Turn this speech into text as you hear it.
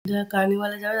যারা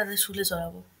কার্নিভালে যাবে তাদের শুলে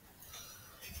চড়াবো।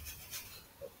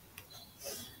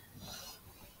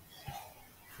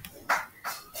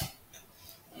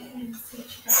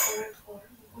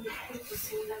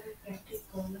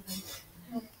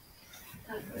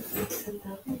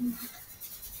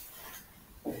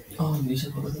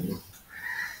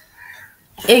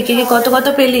 এই কে কে কত কত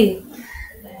পেলি?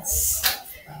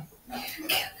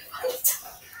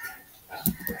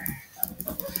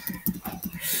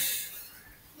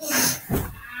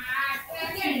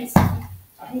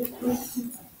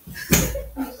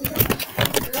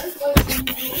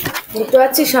 দেখতে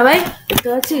পাচ্ছিস সবাই? দেখতে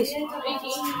পাচ্ছিস?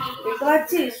 দেখতে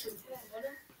পাচ্ছিস?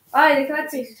 ওই দেখতে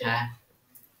পাচ্ছিস? হ্যাঁ।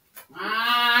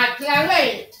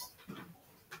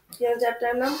 কি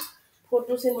চ্যাপ্টার নাম?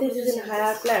 ফটোসিনথেসিস ইন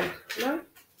হায়ার প্ল্যান্ট, না?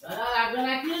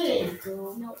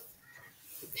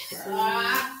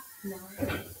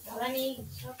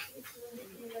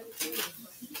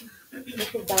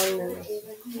 খুব দারুণ লাগে।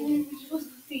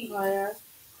 হায়ার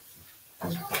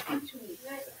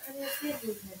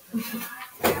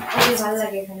ভালো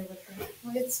লাগে এখানে করতে।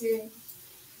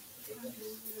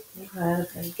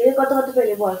 কে কত কত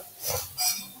পেলে বল?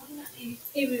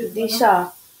 দিশা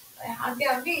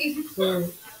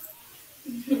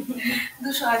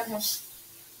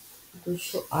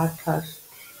 228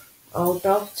 আউট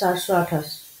অফ 428।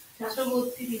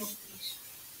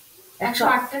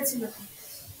 108টা ছিল।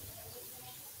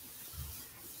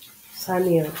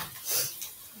 সানিয়া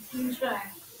 301।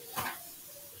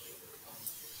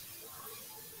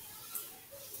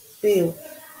 পেও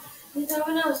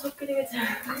যাবে না, সব কেটে গেছে।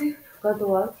 কত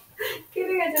বল?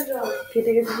 কেটে গেছে সব।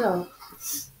 কেটে গেছে সব?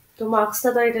 তো মার্কসটা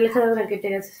তো এটা লেখা যাবে না, কেটে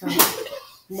গেছে সব।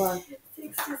 বল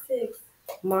 66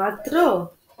 মাত্র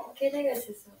কেটে গেছে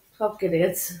সব। সব কেটে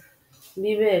গেছে।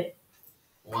 বিবেক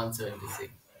 176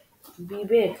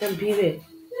 বিবেক না বিবেক?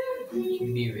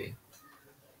 বিবেক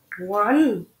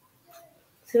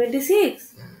 176।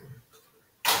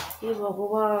 এ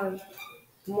ভগবান।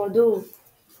 মধু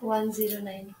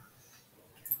 109।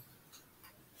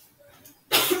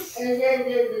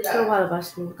 কেউ ভালো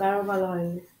পাসনি, কারো ভালো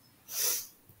হয়নি।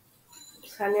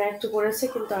 সানিয়া একটু পড়েছে,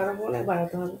 কিন্তু আরো অনেক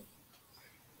বাড়াতে হবে।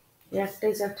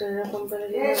 একটাই চ্যাপ্টার এরকম করে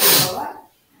দিয়ে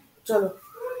চলো।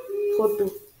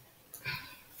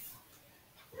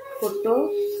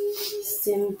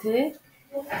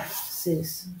 ফটোসিনথেসিস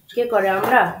কে করে?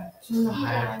 আমরা।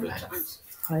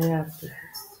 হায়ার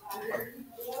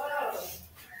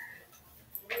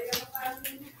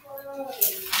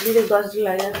দিদি 10 দিন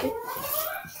লাগে আছে।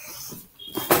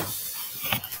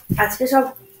 আজকে সব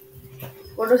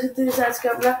ফটোসিনথেসিস আজকে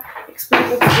আমরা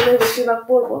এক্সপেরিমেন্টগুলো বেশিরভাগ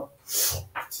পড়বো।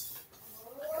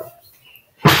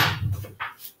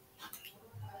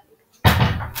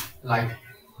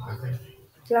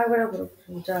 লাগবে না পুরো,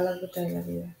 যা লাগবে তাই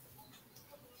লাগবে।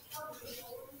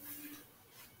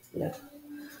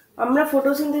 আমরা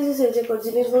ফটোসিনথেসিসে যে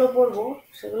জিনিসগুলো পড়বো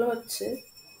সেগুলো হচ্ছে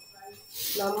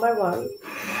number 1,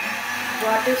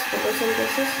 what is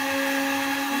photosynthesis.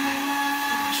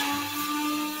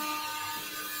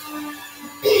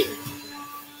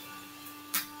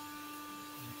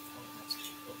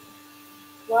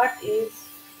 What is,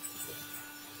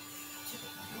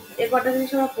 এ কটা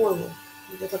জিনিস আমরা পড়বো,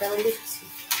 যে কটা আমি লিখছি।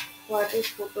 What is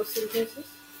photosynthesis.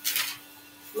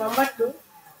 Number 2,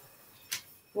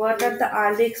 what are the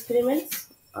early experiments?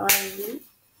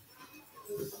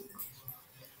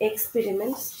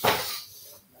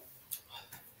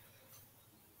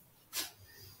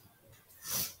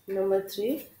 Number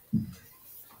 3,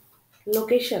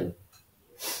 location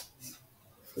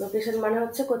মানে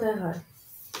হচ্ছে কোথায় হয়,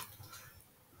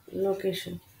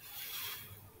 লোকেশন।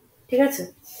 ঠিক আছে।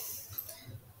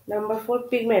 Number 4,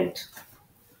 pigment.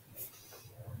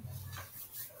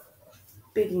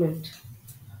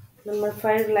 Number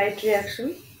 5, light reaction.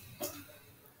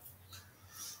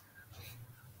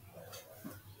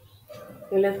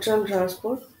 Electron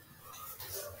transport.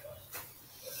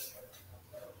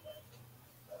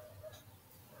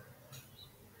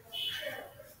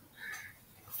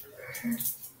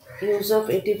 Use of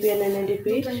ATP and NADP.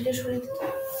 Use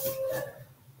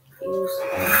of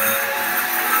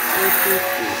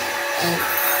ATP and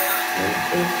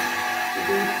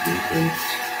NADPH.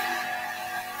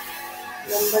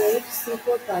 Number 8,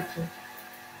 C4 pathway.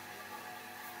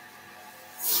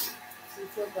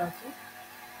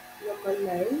 Number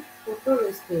 9,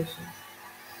 photorespiration.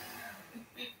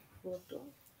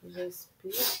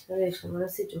 মানে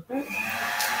C2.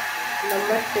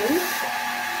 Number 10,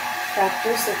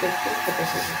 factors affecting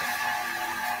photosynthesis.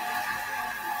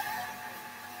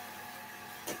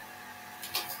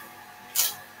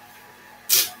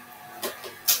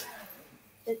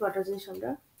 এই কটা জিনিস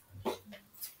আমরা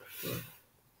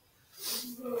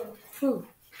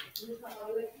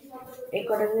এই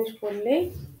কটা জিনিস পড়লেই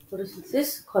ফটোসিনথেসিস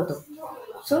খতম।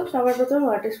 সো সবার প্রথমে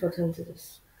হোয়াট ইজ ফটোসিনথেসিস।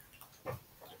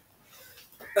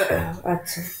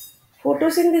 আচ্ছা,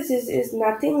 photosynthesis is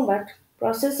nothing but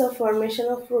process of formation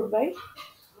of food by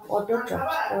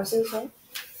autotrophs. Process of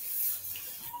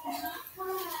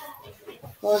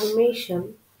formation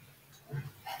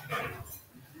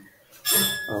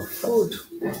of food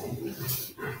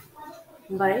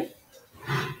by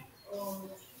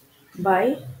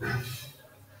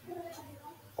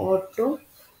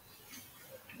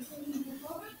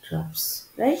autotrophs,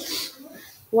 right?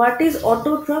 What is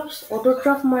autotrophs?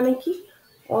 Autotroph মানে কি?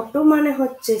 অটো মানে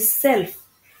হচ্ছে সেলফ,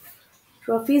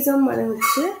 ট্রফিজম মানে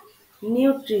হচ্ছে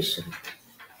নিউট্রিশন।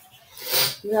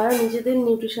 যারা নিজেদের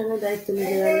নিউট্রিশনের দায়িত্ব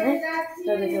নিজেরা নেয়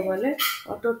তাদেরকে বলে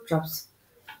অটোট্রফস।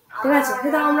 ঠিক আছে,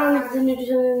 সেটা আমরা নিজেদের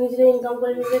নিউট্রিশন নিজেরা ইনকাম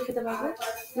করে নিজেরা খেতে পারবো,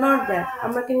 নট দ্যাট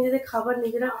আমরা কি নিজেদের খাবার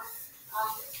নিজেরা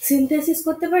সিনথেসিস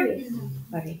করতে পারি?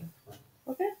 পারি না।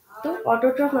 ওকে, তো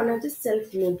অটোট্রফ মানে হচ্ছে সেলফ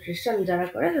নিউট্রিশন যারা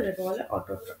করে তাদেরকে বলে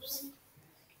অটোট্রফস।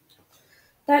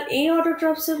 তাহলে এই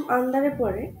অটোট্রফসের আন্ডারে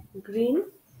পড়ে গ্রিন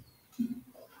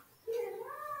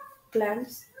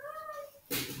প্ল্যান্টস,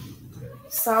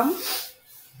 সাম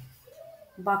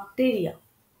ব্যাকটেরিয়া,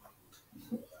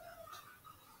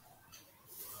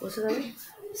 বুঝতে পারবে?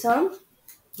 সাম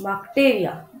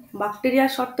ব্যাকটেরিয়া,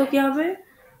 ব্যাকটেরিয়ার শর্ত কি হবে?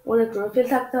 ওদের ক্লোরোফিল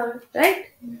থাকতে হবে, রাইট?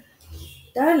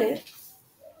 তাহলে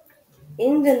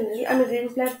ইন জেনারেল আমি গ্রিন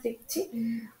প্ল্যান্ট লিখছি।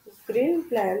 Green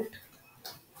plant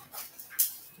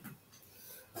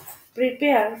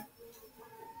prepare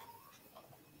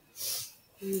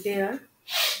their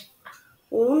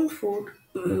own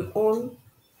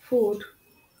food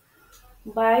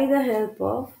by the help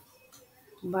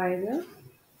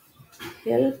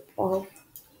of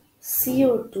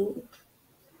CO2,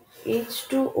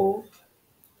 H2O,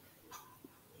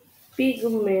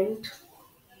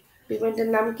 পিগমেন্টের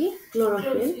নাম কি?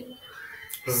 ক্লোরোফিল,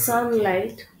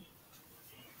 সানলাইট,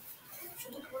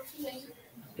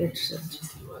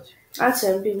 আচ্ছা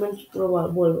আমি পিগমেন্ট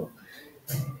বলবো।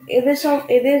 এদের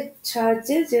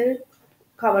সাহায্যে যে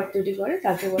খাবার তৈরি করে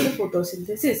তাকে বলে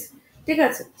ফটোসিনথেসিস। ঠিক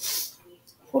আছে,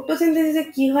 ফটোসিনথেসিসে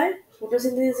কি হয়?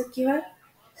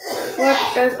 What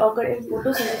does occur in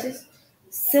photosynthesis?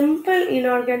 Simple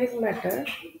inorganic matter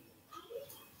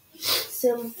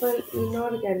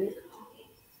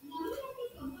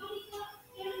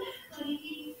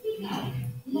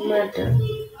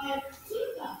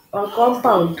or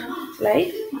compound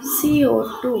like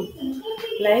CO2,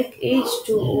 like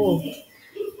H2O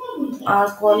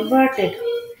are converted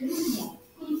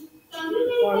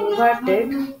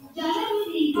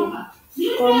to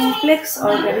complex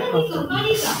organic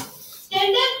compounds.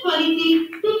 Standard quality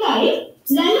टिकाई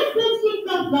lilac plastic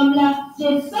का गमला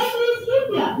सिर्फ 35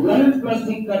 रुपया। लाइलैक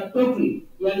प्लास्टिक का टोकरी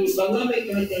यानी बंगला में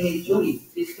कहते हैं झोली,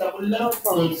 इसका मूल्य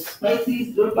 35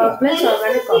 रुपया। Complex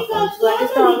organic compounds. What is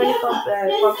the organic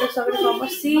complex organic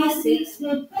compound?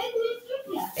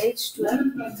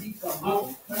 C6H12O.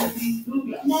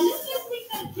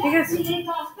 ठीक है,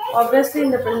 obviously in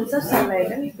the presence of sunlight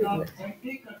and pigment.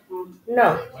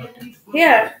 Now,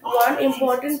 here one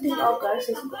important thing occurs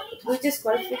which is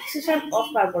called fixation of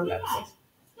carbon dioxide.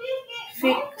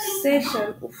 Fixation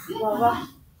of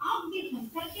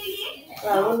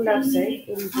carbon dioxide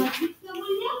into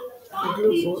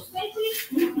glucose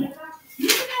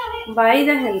by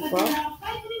the help of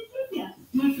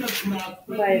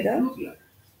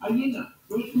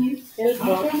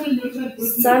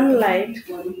sunlight,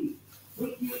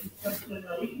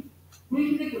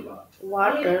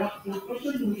 water,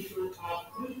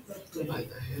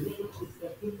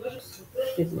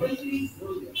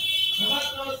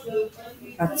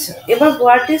 আচ্ছা এবার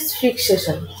what is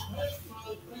fixation?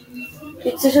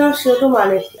 Fixation of CO2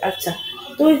 মানে কি? আচ্ছা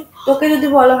তোকে যদি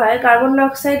বলা হয় carbon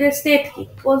ডাইঅক্সাইডের state কি,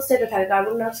 কোন স্টেটে থাকে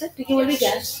কার্বন ডাইঅক্সাইড? তুই কি বলবি?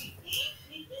 গ্যাস।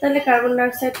 তাহলে কার্বন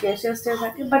ডাইঅক্সাইড গ্যাসিয়াস স্টেটে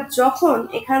থাকে। বাট যখন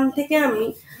এখান থেকে আমি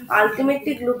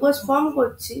আলটিমেটলি গ্লুকোজ ফর্ম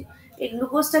করছি, এই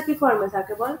গ্লুকোজটা কি ফর্মে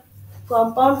থাকে বল?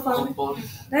 কম্পাউন্ড ফর্মে,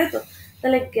 তাই তো?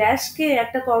 তাহলে গ্যাসকে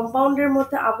একটা কম্পাউন্ডের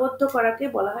মধ্যে আবদ্ধ করাকে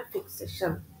বলা হয়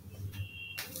ফিক্সেশন।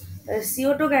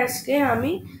 CO2 গ্যাসকে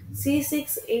আমি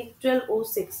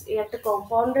C6H12O6 এই একটা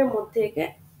কম্পাউন্ডের মধ্যে একে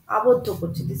আবদ্ধ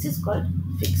করছি, this is called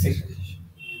fixation,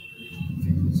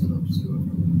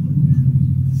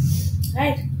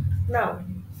 right? নাও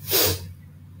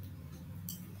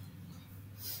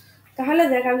তাহলে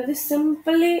দেখ, আমি যদি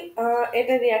সিম্পলি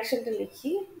এটা রিঅ্যাকশনটা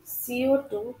লিখি,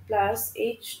 CO2 প্লাস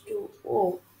H2O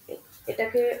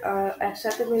এটাকে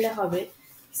একসাথে মিলে হবে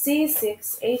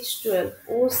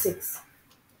C6H12O6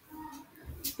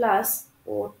 প্লাস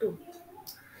O2।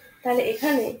 তাহলে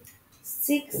এখানে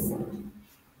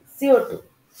CO2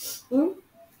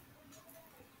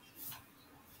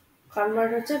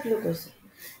 কনভার্ট হচ্ছে গ্লুকোজে।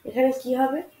 এখানে কি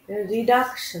হবে?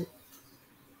 রিডাকশন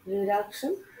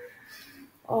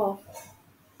অফ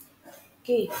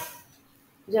কি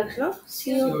reduction of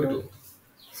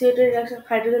CO2 reduction,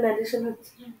 hydrogen addition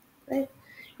হচ্ছে, রাইট?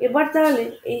 এবার তাহলে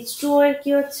H2O এর কি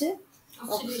হচ্ছে?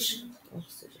 অক্সিডেশন।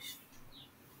 অক্সিডেশন।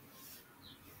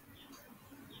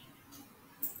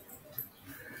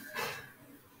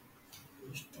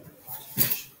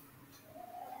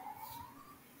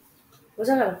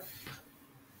 বোঝা গেল?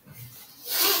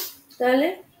 তাহলে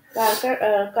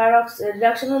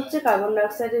রিডাকশন হচ্ছে কার্বন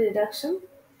ডাইঅক্সাইডের রিডাকশন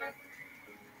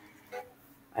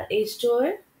আর H2O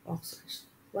এর অক্সিডেশন।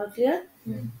 ওয়াল ক্লিয়ার?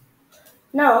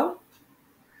 নাও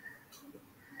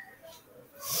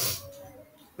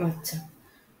আচ্ছা,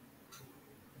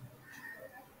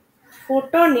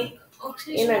 ফোটনিক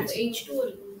অক্সিডেশন এনার্জি H2O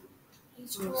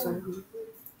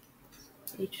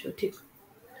H2 ঠিক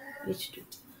H2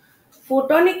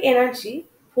 ফোটনিক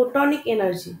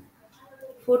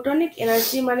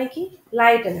এনার্জি মানে কি?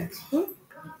 Light energy.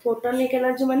 ফোটনিক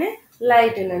এনার্জি মানে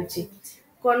light energy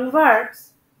converts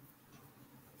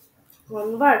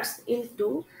into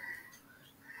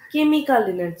chemical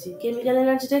energy. Chemical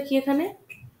এনার্জিটা কি এখানে?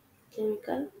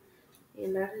 Chemical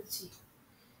energy.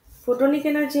 ফোটনিক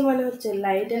এনার্জি মানে হচ্ছে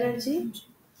লাইট এনার্জি,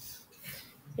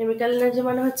 কেমিক্যাল এনার্জি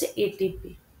মানে হচ্ছে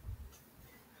ATP,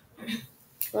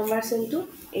 converts into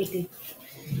ATP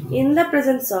in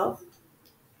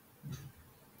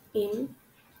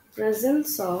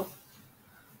presence of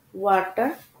water,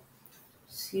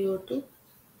 CO2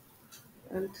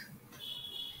 and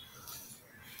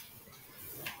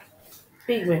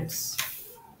pigments.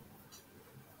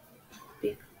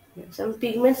 আমি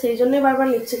পিগমেন্টস এই জন্যই বারবার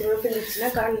লিখছি, ক্লোরোফিল লিখছি না,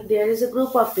 কারণ there is a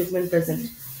group of pigment present,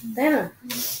 তাই না?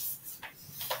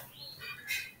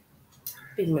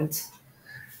 পিগমেন্টস।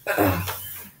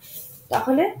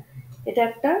 তাহলে এটা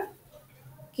একটা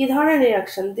কি ধরনের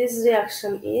reaction? This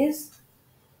reaction is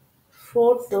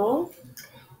photo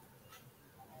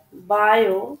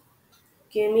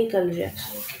biochemical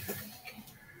reaction.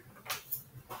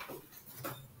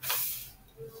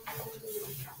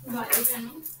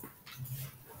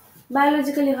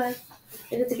 Biologically হয়।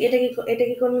 এটা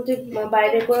কি কোনো তুই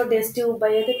বাইরে কোনো টেস্ট টিউব বা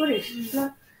ইয়েতে করিস না,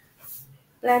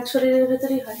 প্ল্যান্ট শরীরের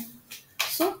ভেতরেই হয়।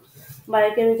 সো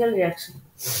বায়োকেমিক্যাল রিঅ্যাকশন,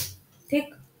 ঠিক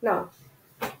নাও।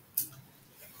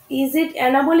 Is it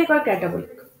anabolic or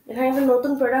catabolic? এখানে একটা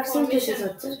নতুন প্রোডাক্ট সিনথেসিস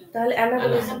হচ্ছে, তাহলে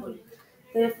অ্যানাবলিক।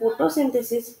 তাহলে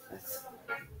ফটোসিনথেসিস,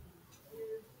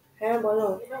 হ্যাঁ বলো।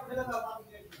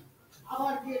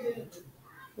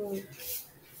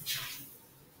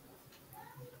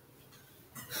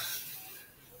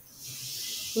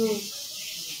 হুম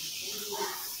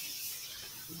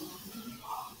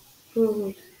হুম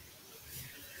হুম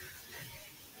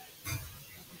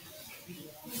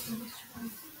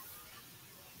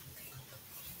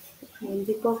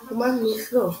দীপক কুমার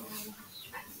মিশ্র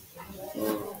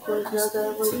বলতে,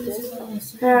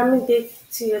 হ্যাঁ আমি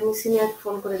দেখছি, আমি সিনিয়র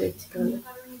ফোন করে দেখছি তাহলে।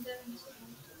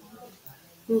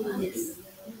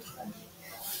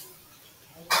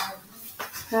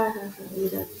 হ্যাঁ আমি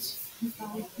যাচ্ছি,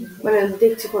 মানে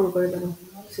দেখছি ফোন করে দেবো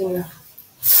সিনিয়র।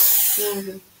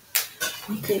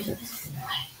 ঠিক আছে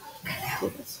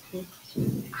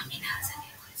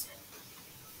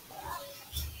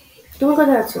তুমি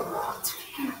কোথায় আছো?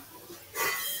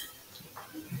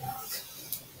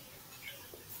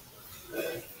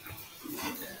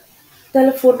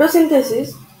 তাহলে photosynthesis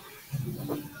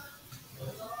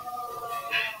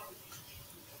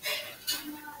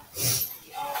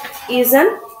is an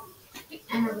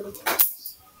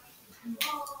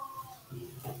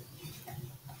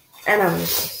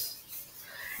analysis,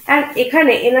 and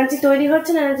এখানে এনার্জি তৈরি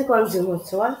হচ্ছে না এনার্জি কনজিউম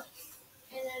হচ্ছে? বল।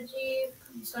 এনার্জি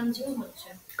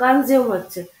কনজিউম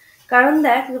হচ্ছে, কারণ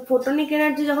দেখ ফোটনিক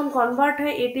এনার্জি যখন কনভার্ট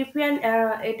হয় এটিপি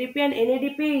অ্যান্ড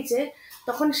এনএডিপিএইচ এ,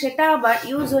 তখন সেটা আবার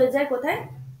ইউজ হয়ে যায় কোথায়?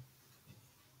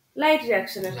 লাইট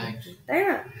রিঅ্যাকশনের ক্ষেত্রে, তাই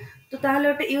না? তো তাহলে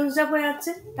ওটা ইউজ আপ হয়ে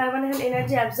যাচ্ছে, তার মানে এখানে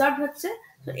এনার্জি অ্যাবজর্ব হচ্ছে।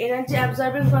 তো energy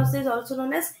absorbing process is also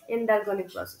known as এন্ডারগনিক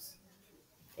process.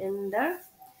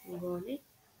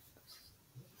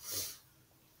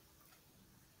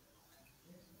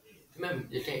 Ma'am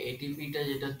যেটা এটিপিটা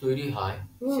যেটা তৈরি হয়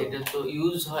সেটা তো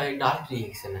ইউজ হয় ডার্ক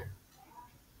রিঅ্যাকশনে,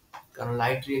 কারণ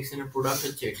লাইট রিঅ্যাকশনের প্রোডাক্ট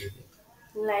হচ্ছে এটিপি।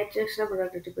 লাইট রিঅ্যাকশনের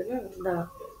প্রোডাক্ট এটিপি না, দাঁড়াও,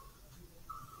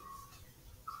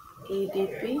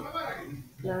 এডিপি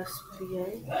প্লাস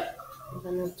পিআই।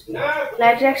 এখানে হচ্ছে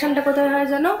লাইট রিঅ্যাকশনটা কোথায় হয়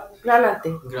জানো? গ্রানাতে।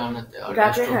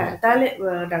 হ্যাঁ তাহলে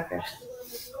ডার্ক রিঅ্যাকশন,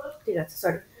 ঠিক আছে,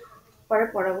 সরি পরে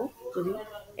পড়াবো যদি।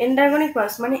 এন্ডারগনিক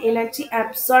প্রসেস মানে এনার্জি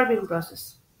অ্যাবসর্বিং প্রসেস।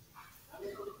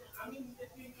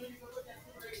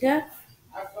 Clear?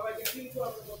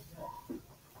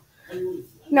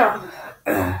 Now,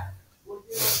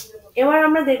 এবার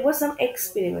আমরা দেখবো some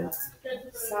experiments.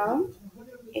 Some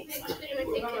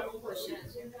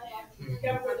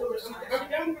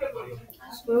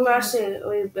আসে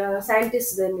ওই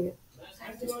সায়েন্টিস্টদের নিয়ে।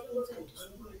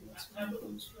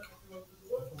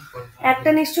 একটা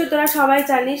নিশ্চয়ই তোরা সবাই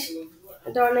জানিস,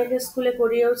 এটা অনেকে স্কুলে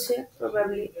করিয়েওছে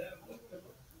প্রবাবলি।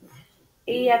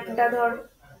 এই একটা ধর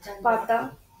পাতা,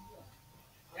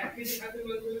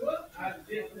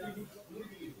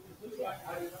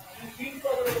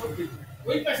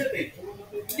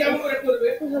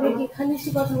 এখানে কি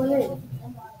কথা বলে?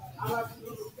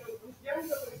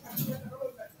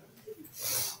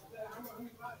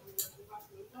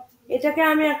 এটাকে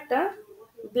আমি একটা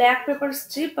ব্ল্যাক পেপার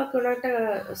স্ট্রিপ বা কোনো একটা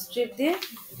স্ট্রিপ দিয়ে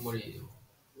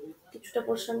কিছুটা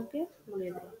পোর্শনকে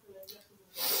মুড়িয়ে দেবো।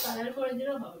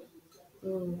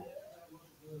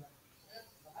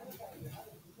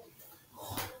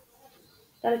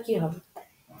 তাহলে কি হবে?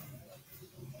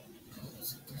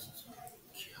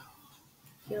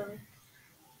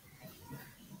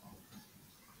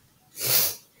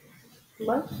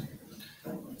 বল।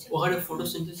 ওখানে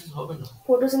ফটোসিনথেসিস হবে না।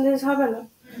 ফটোসিনথেসিস হবে না।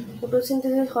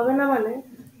 ফটোসিনথেসিস হবে না মানে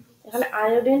এখানে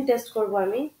আয়োডিন টেস্ট করব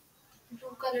আমি।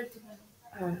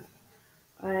 হ্যাঁ,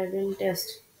 আয়োডিন টেস্ট।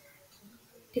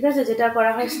 ঠিক আছে, যেটা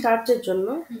করা হয় স্টার্চের জন্য।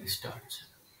 স্টার্চ।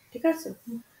 ঠিক আছে,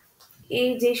 এই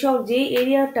যে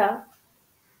এরিয়াটা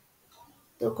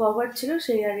তো কভার ছিল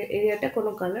সেই এরিয়াটা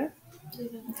কোনো কালার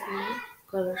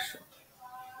শো।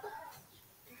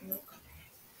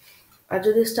 আর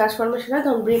যদি স্টার্চ ফর্মেশন হয়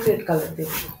তখন ব্রিক রেড কালার দেব।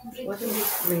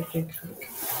 ব্রিক রেড কালার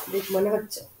দেখ মনে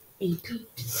হচ্ছে ইট।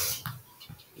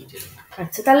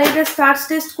 আচ্ছা, তাহলে এটা স্টার্চ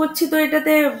টেস্ট করছি, তো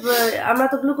এটাতে আমরা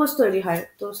তো গ্লুকোজ তৈরি হয়,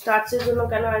 তো স্টার্চের জন্য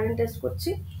কেন আয়োডিন টেস্ট করছি?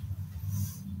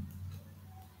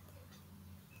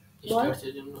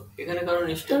 স্টার্চের জন্য এখানে কারণ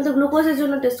তো গ্লুকোজের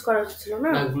জন্য টেস্ট করা হচ্ছিল না?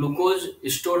 না, গ্লুকোজ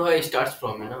স্টোর হয় স্টার্চ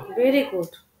ফর্মে না। ভেরি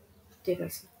গুড, ঠিক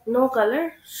আছে। নো কালার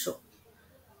শো,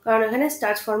 কারণ এখানে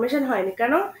স্টার্চ ফর্মেশন হয়নি।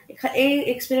 কেন? এই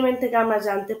এক্সপেরিমেন্ট থেকে আমরা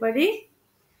জানতে পারি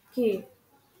কি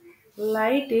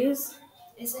light is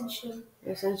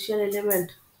essential element.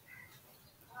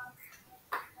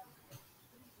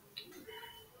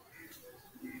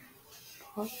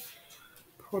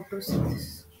 Photosynthesis.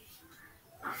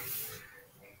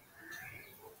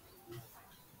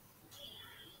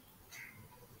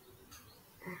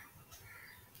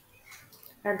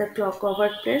 At the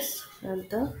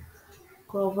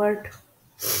covered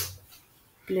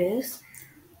place,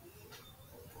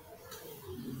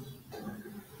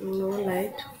 no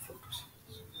light.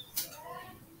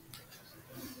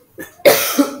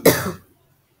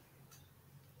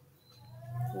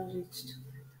 Reached.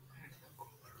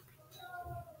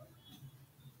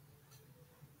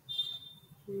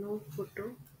 No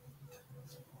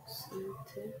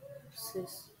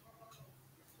photosynthesis.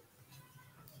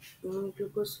 No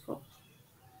glucose form.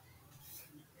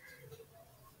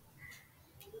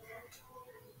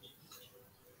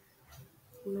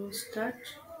 No starch.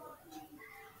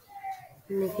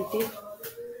 Negative.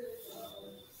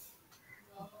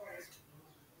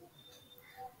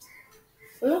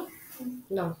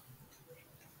 No.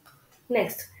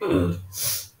 Next.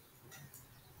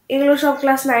 এগুলো সব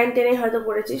ক্লাস 9-10 হয়তো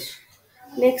পড়েছিস।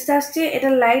 নেক্সট আসছে এটা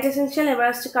লাইট এসেনশিয়াল, এবার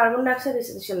আসছে কার্বন ডাইঅক্সাইড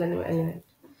এসেনশিয়াল এলিমেন্ট।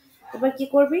 এবার কি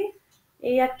করবি,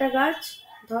 এই একটা গাছ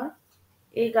ধর,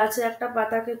 এই গাছের একটা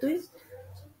পাতাকে তুই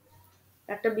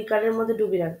একটা বিকারের মধ্যে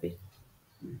ডুবিয়ে রাখবি।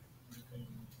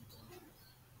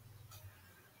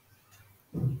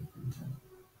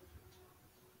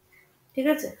 ঠিক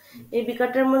আছে, এই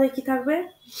বিকারটার মধ্যে কি থাকবে?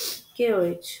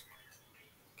 KOH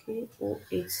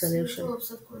solution.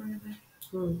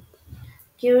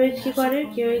 KOH কি করে?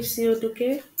 KOH CO2 কে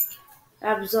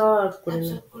অ্যাবজর্ব করে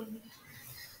নেয়,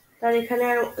 তার এখানে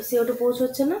আর CO2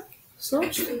 পৌঁছচ্ছে না। সো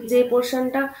যে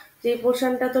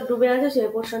পোর্শনটা তো ডুবে আছে সেই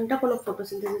পোর্শনটা কোনো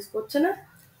ফটোসিনথেসিস করছে না।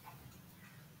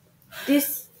 This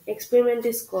experiment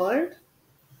is called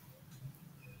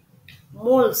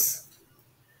moles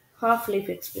half leaf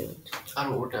experiment. আর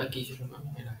ওটা কি ছিল না?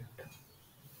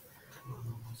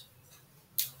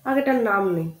 আগেটার নাম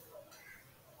নেই।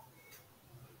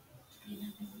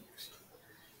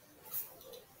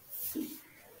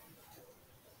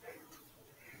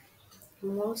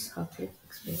 Moles half leaf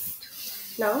experiment.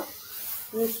 নাও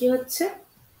কি হচ্ছে,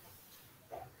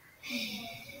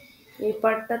 এই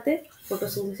পার্টটাতে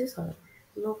ফটোসিনথেসিস হবে।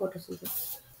 No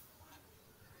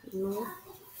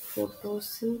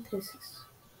photosynthesis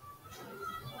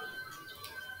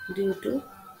due to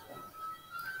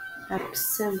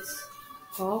absence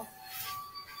of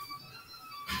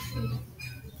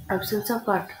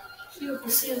what?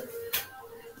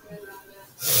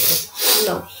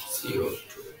 No.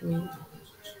 CO2.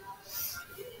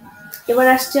 এবার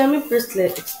আসছি আমি প্রিসলে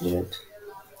এক্সপেরিমেন্ট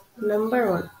নাম্বার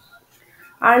 1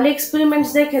 আর্লি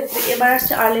এক্সপেরিমেন্টসদের ক্ষেত্রে এবার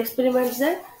আসছে আর্লি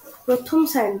এক্সপেরিমেন্টসদের প্রথম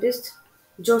সায়েন্টিস্ট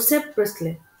জোসেফ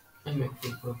প্রিসলে আমি একটু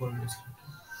প্রপারনেস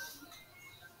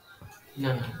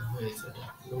না হয়েছে এটা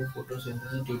লো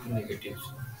ফটোসিনথেসিস ডিউ টু নেগেটিভস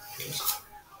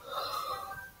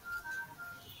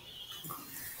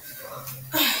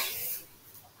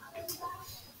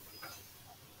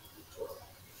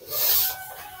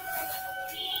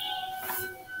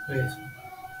হয়েছে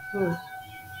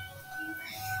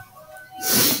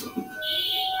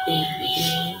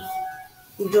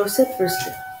জোসেফ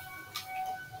প্রিসলে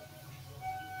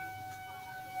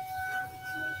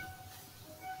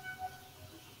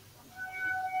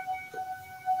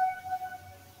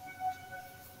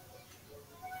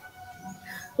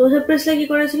জোসেফ প্রিসলে কি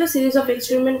করেছিল সিরিজ অফ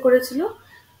এক্সপেরিমেন্ট করেছিল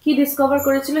কি ডিসকভার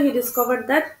করেছিল হি discover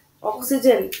that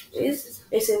oxygen is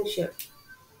essential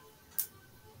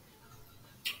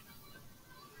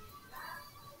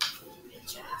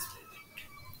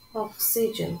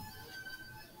oxygen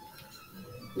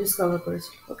discover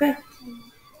করেছিল ওকে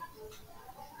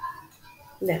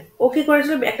দেখ ও কি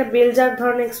করেছিল একটা বেলজার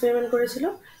ধরনের এক্সপেরিমেন্ট করেছিল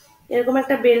এরকম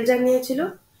একটা বেলজার নিয়েছিল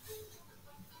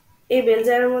এই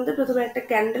বেলজারের মধ্যে প্রথমে একটা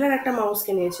ক্যান্ডেল আর একটা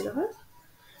মাউসকে নিয়েছিল হ্যাঁ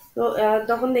তো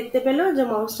তখন দেখতে পেলো যে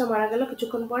মাউসটা মারা গেল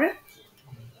কিছুক্ষণ পরে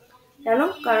কেন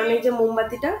কারণ এই যে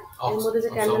মোমবাতিটা এর মধ্যে যে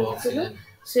ক্যান্ডেলটা ছিল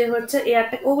সে হচ্ছে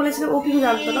এয়ারটাকে ও বলেছিল ও কিছু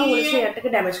জানতো না ও বলেছিল এয়ারটাকে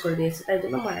ড্যামেজ করে দিয়েছে তাই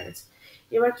জন্য মারা গেছে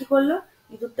এবার কি করলো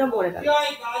ইঁদুরটা মরে গেল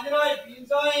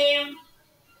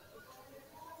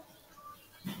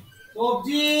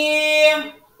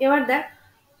এবার দেখ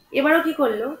এবারও কি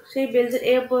করলো সেই বেলজের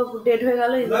ডেড হয়ে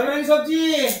গেল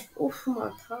উফ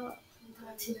মাথা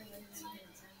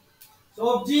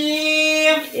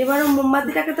এবারও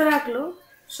মোমবাতিটাকে তো রাখলো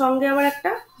সঙ্গে আবার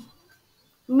একটা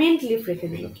মিন্ট লিফ রেখে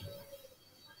দিল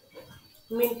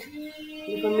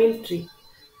মিন্ট ট্রি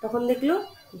তখন দেখলো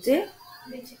যে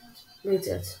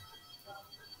বেঁচে আছে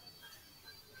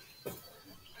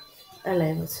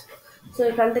অ্যালাইভ আছে তো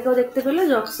এখান থেকেও দেখতে পেলো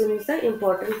যে oxygen is the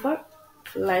important for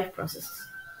life process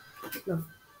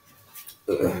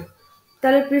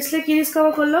তাহলে প্রিসলে কি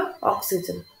ডিসকভার করলো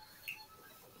oxygen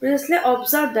প্রিসলে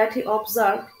observed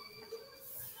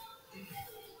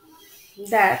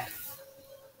that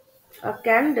a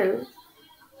candle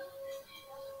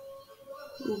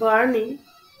burning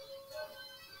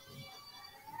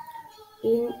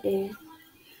in a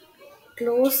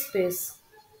closed space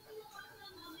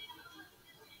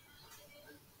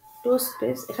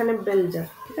এখানে বেলজার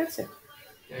ঠিক আছে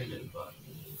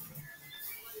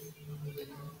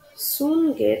soon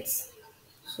gets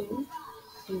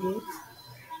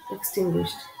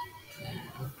extinguished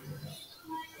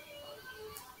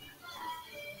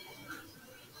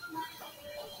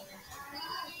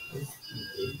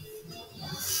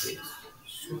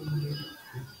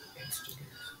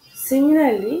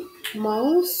similarly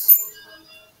mouse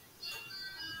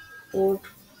would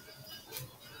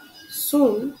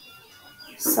soon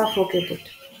suffocated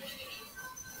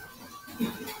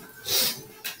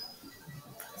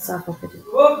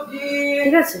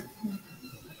ঠিক আছে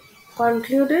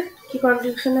concluded কি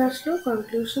কনক্লুশনে আসলো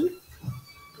conclusion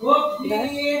that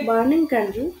burning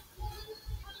candle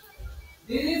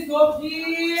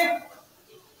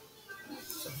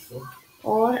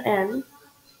or an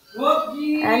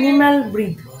animal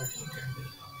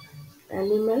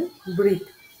breathe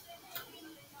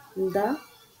the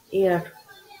air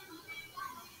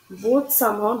both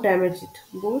somehow damage it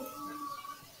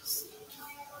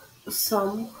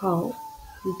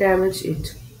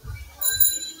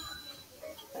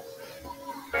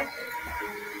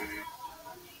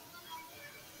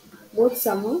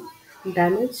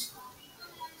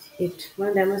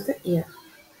মানে damage the air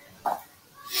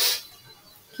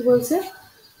কি বলছে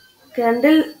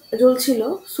ক্যান্ডেল জ্বলছিল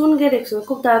সুন গেট এক্সপ্লোড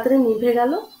খুব তাড়াতাড়ি নিভে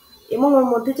গেল এবং ওর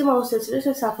মধ্যে যে মাউসটা ছিল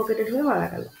সে সাফোকেটেড হয়ে মারা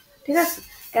গেল ঠিক আছে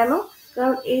কেন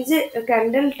কারণ এই যে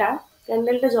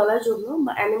ক্যান্ডেলটা জ্বলার জন্য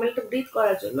বা অ্যানিমেলটা ব্রিথ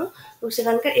করার জন্য তো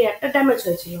সেখানকার এয়ারটা ড্যামেজ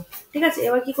হয়েছিল ঠিক আছে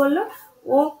এবার কি করলো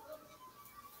ও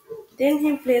দেন he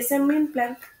plays A mint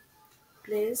plant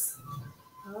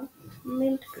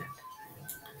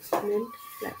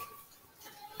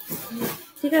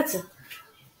ঠিক আছে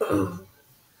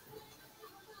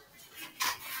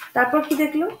তারপর কি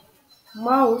দেখলো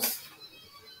mouse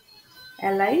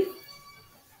alive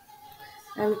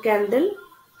and candle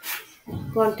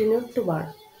continued to burn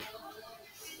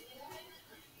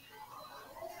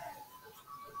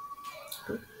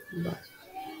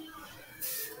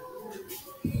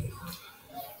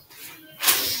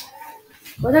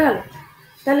বোঝা গেল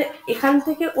তাহলে এখান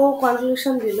থেকে ও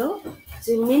কনক্লুশন দিল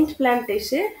যে মিন্ট প্ল্যান্ট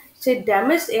এসে সেই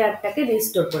ড্যামেজ এয়ারটাকে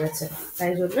রিস্টোর করেছে,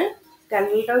 তাই জন্য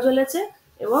ক্যান্ডেলটাও জ্বলেছে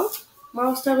এবং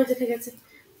মাউসটাও বেঁচে থেকেছে।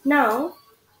 নাও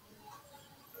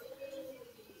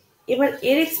এবার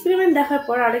এর এক্সপেরিমেন্ট দেখার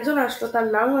পর আরেকজন আসলো, তার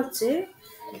নাম হচ্ছে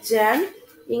জ্যান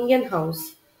ইঙ্গেনহাউস।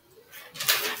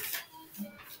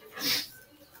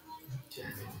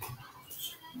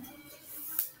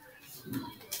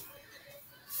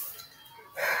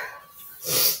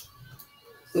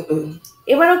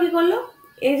 এবারও কি করলো,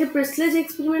 এই যে প্রেসলে যে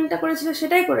এক্সপেরিমেন্টটা করেছিল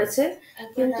সেটাই করেছে,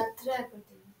 একবার রাত্রে একবার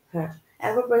দিনে। হ্যাঁ,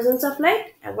 একবার প্রেজেন্স অফ লাইট,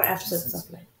 একবার অ্যাবসেন্স অফ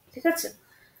লাইট, ঠিক আছে।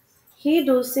 He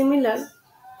do similar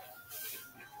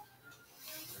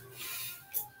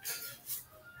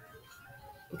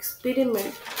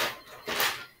experiment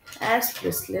as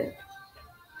Presley,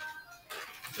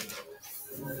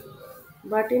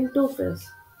 but in two phases.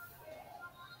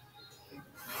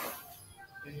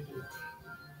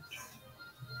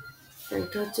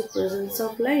 এটা হচ্ছে presence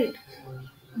of light,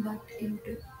 But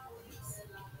into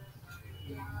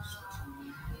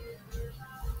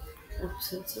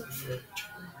absence of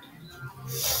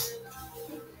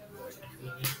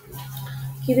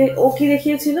ও কি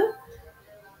দেখিয়েছিল,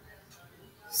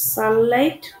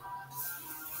 sunlight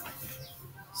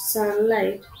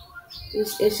is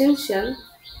essential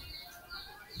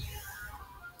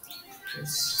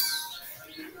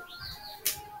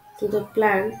to the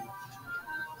plant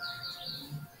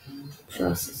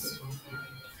process.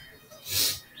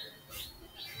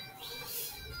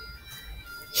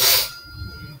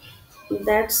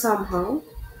 That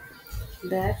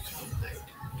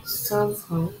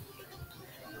somehow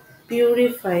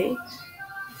purify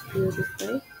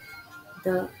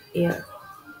the air.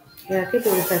 এয়ারকে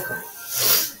purify করে।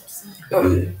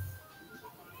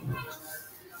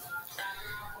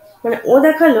 মানে ও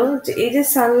দেখালো যে এই যে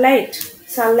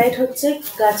সানলাইট হচ্ছে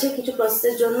গাছের কিছু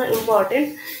প্রসেসের জন্য ইম্পর্টেন্ট,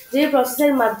 যে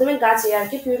প্রসেসের মাধ্যমে গাছ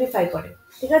এয়ারকে পিউরিফাই করে,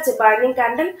 ঠিক আছে। বার্নিং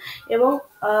ক্যান্ডেল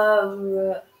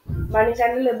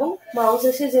এবং মাউস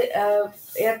এসে যে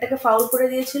এয়ারটাকে ফাউল করে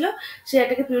দিয়েছিল, সে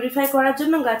এয়ারটাকে পিউরিফাই করার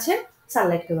জন্য গাছে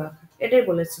সানলাইটকে দরকার, এটাই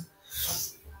বলেছে।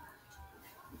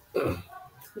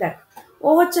 দেখ, ও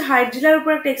হচ্ছে হাইড্রিলার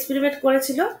উপর একটা এক্সপেরিমেন্ট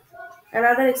করেছিল,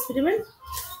 another experiment,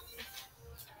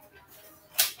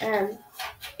 an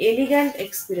elegant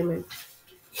experiment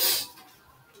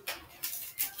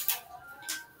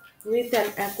with an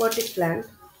aquatic plant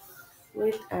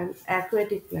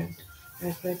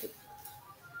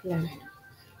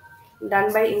done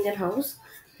by Indian House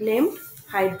named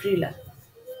Hydrilla.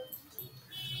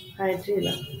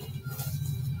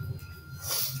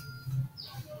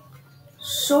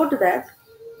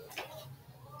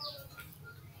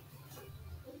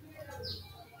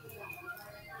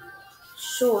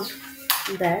 Showed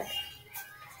that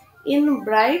in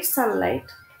bright sunlight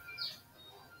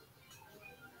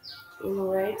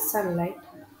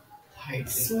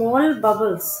small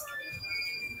bubbles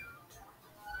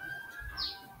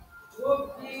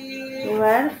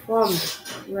were formed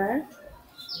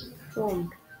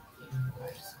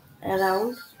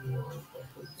around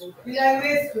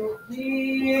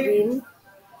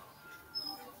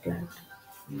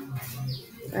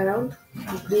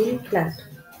green plant,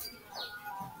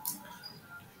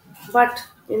 but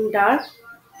in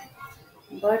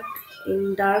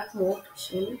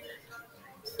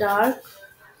dark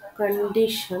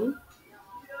condition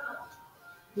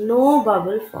no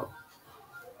bubble form,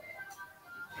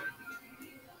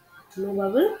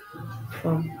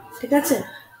 ঠিক আছে।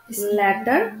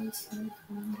 latter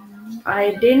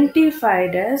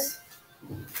identified as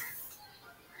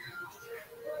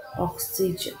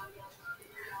oxygen,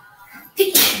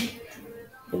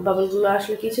 বাবলগুলো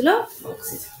আসলে কি ছিল,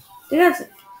 oxygen, ঠিক আছে।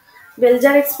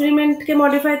 বেলজার এক্সপেরিমেন্টকে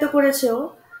modify তো করেছে ও,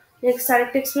 next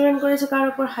আরেকটা এক্সপেরিমেন্ট করেছে কার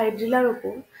উপর, হাইড্রিলার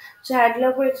উপর। সে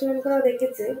হাইড্রিলার উপর এক্সপেরিমেন্ট করে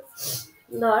দেখেছে,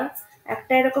 ধর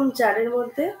একটা এরকম জারের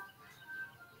মধ্যে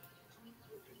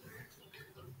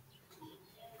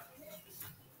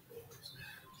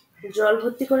জল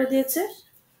ভর্তি করে দিয়েছে,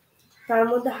 তার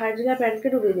মধ্যে হাইড্রিলা প্ল্যান্টকে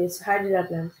ডুবিয়ে দিয়েছে, হাইড্রিলা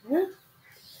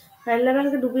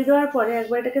প্ল্যান্টকে ডুবিয়ে দেওয়ার পরে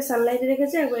একবার এটাকে সানলাইটে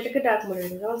রেখেছে, একবার এটাকে ডার্ক মোডে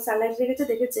রেখেছে। যখন সানলাইট রেখেছে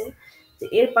দেখেছে যে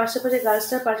এর পাশাপাশি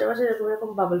গাছটার পাশাপাশি এরকম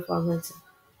বাবল ফর্ম হয়েছে,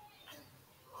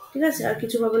 ঠিক আছে, আর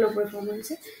কিছু বাবল উপরে ফর্ম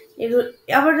হয়েছে এগুলো।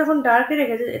 আবার যখন ডার্কে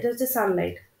রেখেছে, এটা হচ্ছে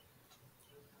সানলাইট,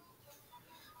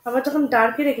 আবার যখন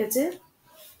ডার্কে রেখেছে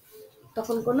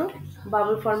তখন কোনো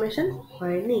বাবল ফর্মেশন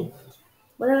হয়নি,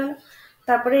 বোঝা গেল।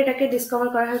 তারপরে এটাকে ডিসকভার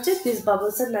করা হচ্ছে this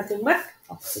bubbles R nothing but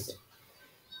oxygen.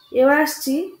 এবার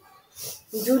আসছি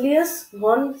জুলিয়াস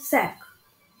ভন স্যাক,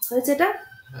 হয়েছে এটা।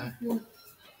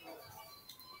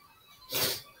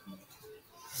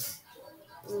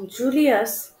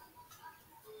 Julius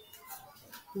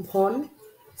von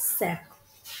sec.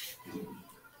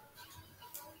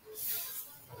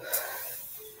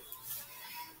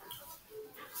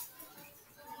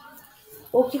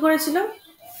 ও কি করেছিল?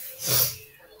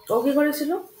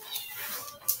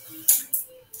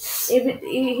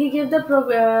 He gave the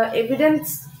evidence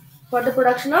for the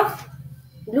production of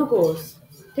glucose.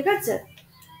 ঠিক আছে?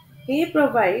 He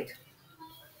provided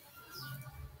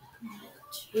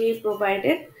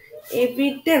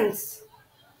evidence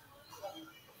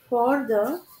for the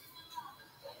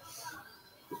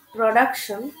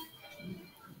production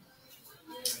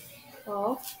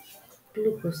of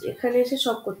glucose. এখানে এসে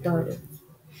সব করতে হবে।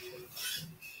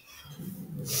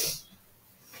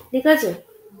 ঠিক আছে?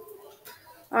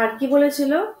 আর কি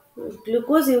বলেছিল?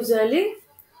 Glucose usually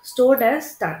stored as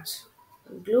starch.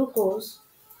 Glucose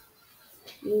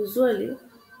usually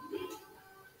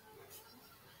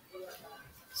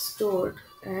stored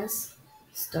as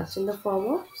starch in the form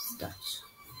of starch.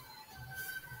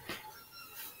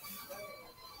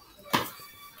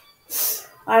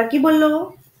 আর কি বললো?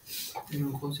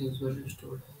 Glucose usually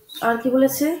stored. আর কি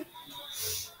বলেছে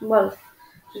বল?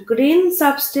 Green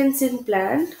substance in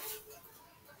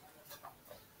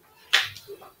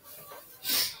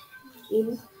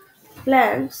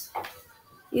plants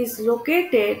is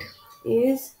located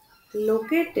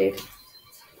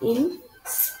in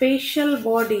special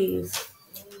bodies.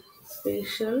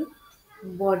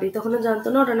 তখন জানতো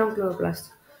না ওটা নাম chloroplast.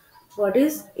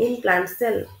 Bodies in plant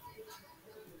cell.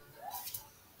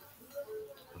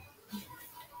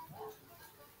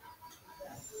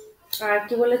 আর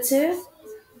কি বলেছে?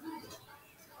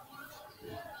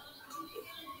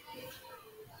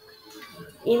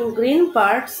 In green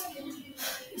parts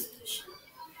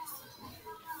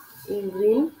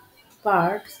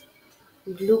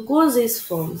glucose is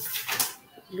formed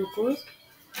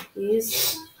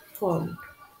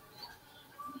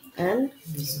and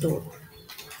stored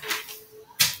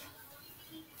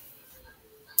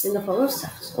in the form of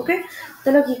starch. Okay,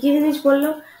 তাহলে কি কি জিনিস বললো?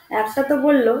 একটা তো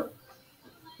বললো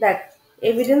দেখ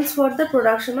evidence for the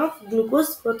production of glucose,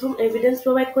 প্রথম এভিডেন্স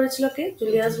প্রোভাইড করেছিল কে?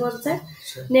 জুলিয়াস বনস্যাক।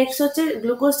 নেক্সট হচ্ছে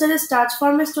গ্লুকোজটা যে স্টার্চ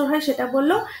ফর্মে স্টোর হয় সেটা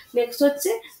বললো। নেক্সট হচ্ছে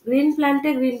গ্রিন প্ল্যান্টে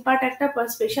গ্রিন পার্ট একটা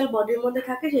স্পেশাল বডির মধ্যে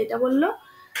থাকে সেটা বললো।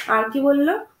 আর কি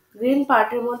বললো? গ্রিন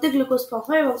পার্টের মধ্যে গ্লুকোজ ফর্ম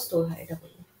হয় এবং স্টোর হয়, এটা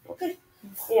বললো। ওকে,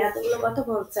 এই এতগুলো কথা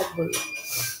বনস্যাক বললো।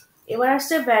 এবার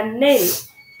আসছে ভ্যান নেল,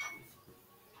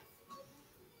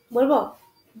 বলবো?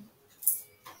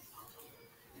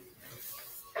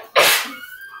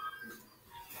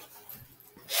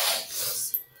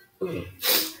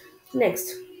 নেক্সট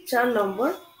 4 নম্বর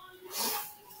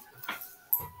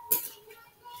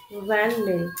ভ্যান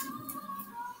নেল।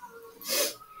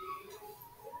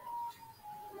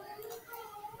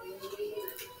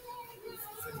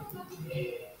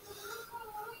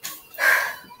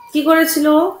 কি করেছিল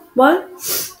বল?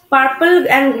 পার্পল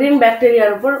অ্যান্ড গ্রিন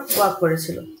ব্যাকটেরিয়ার উপর ওয়ার্ক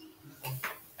করেছিল।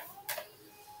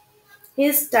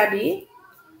 His study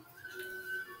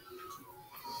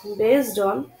based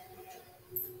on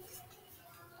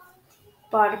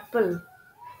purple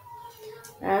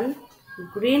and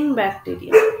green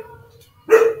bacteria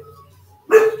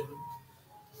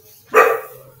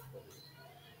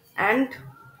and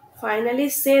finally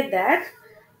say that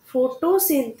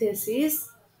photosynthesis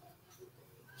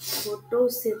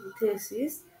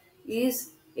is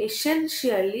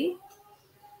essentially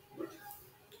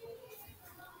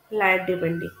light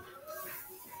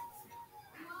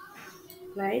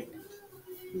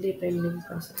depending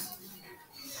process.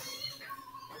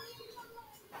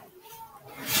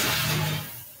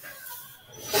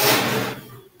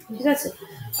 ঠিক আছে?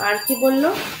 আর কি বললো?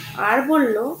 আর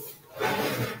বললো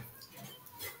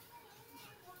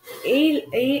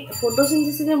এই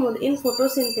ফটোসিনথেসিসের মধ্যে in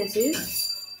photosynthesis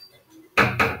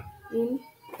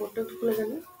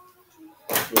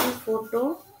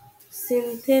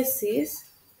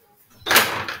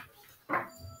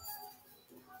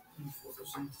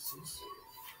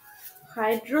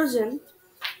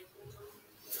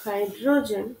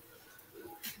hydrogen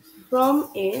from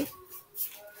a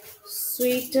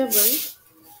suitable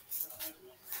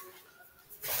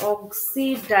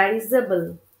oxidizable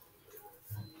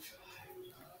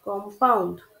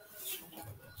compound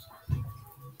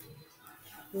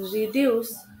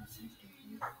reduce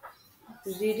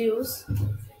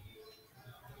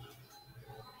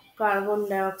carbon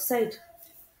dioxide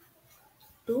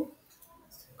to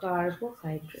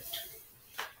carbohydrate.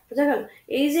 বুঝা গেল?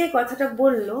 এই যে কথাটা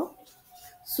বললো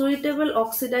সুইটেবল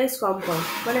অক্সিডাইজ কম্পাউন্ড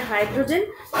মানে হাইড্রোজেন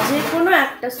যে কোনো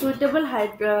একটা suitable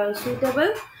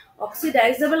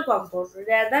oxidizable compound,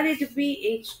 rather it be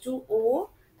H2O,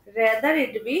 rather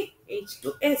it be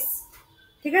H2S.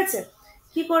 ঠিক আছে?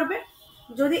 কি করবে?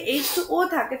 যদি H2O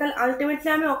থাকে তাহলে আলটিমেটলি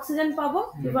আমি অক্সিজেন পাবো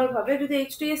ইভলভ হবে, যদি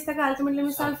H2S থাকে আলটিমেটলি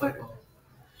আমি সালফার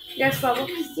গ্যাস পাবো।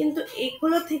 কিন্তু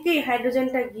এগুলো থেকেই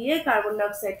হাইড্রোজেনটা গিয়ে কার্বন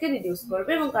ডাইঅক্সাইডকে রিডিউস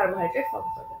করবে এবং কার্বোহাইড্রেট ফর্ম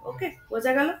করবে। ওকে,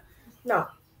 বোঝা গেল? নাও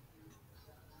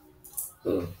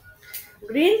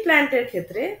গ্রিন প্ল্যান্টের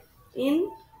ক্ষেত্রে in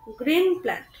green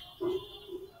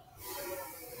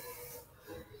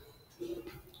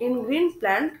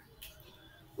plant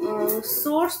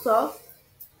source of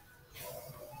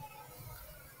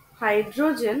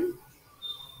hydrogen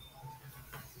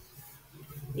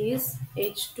is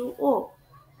H2O,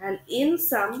 and in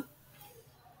some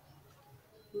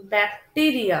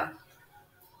bacteria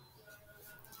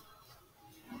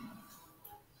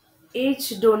H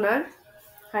donor,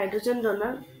 hydrogen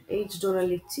donor, H donor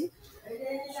লিখছি,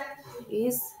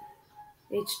 is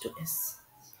H2S।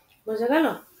 বোঝা গেল?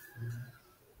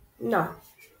 না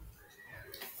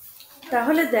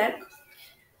তাহলে দেখ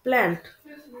প্ল্যান্ট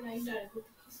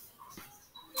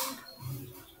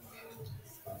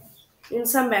in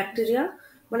some bacteria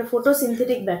মানে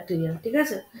photosynthetic bacteria, ঠিক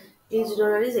আছে, H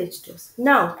donor is H2S।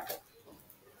 now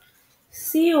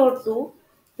CO2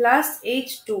 plus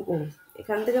H2O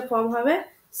এখান থেকে ফর্ম হবে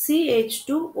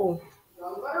CH2O।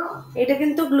 এটা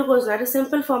কিন্তু গ্লুকোজ না, এটা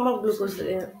সিম্পল ফর্ম অফ গ্লুকোজ,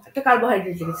 একটা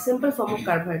কার্বোহাইড্রেট লিখেছি, simple form of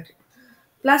carbohydrate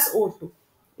plus O2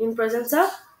 in presence of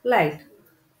light.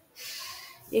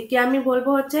 একে আমি বলবো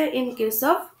হচ্ছে ইন কেস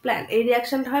অফ প্ল্যান্ট, এই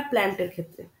রিয়াকশনটা হয় প্ল্যান্টের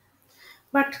ক্ষেত্রে।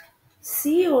 But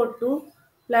CO2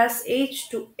 plus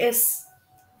H2S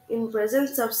in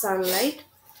presence of sunlight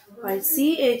হয়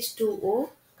CH2O,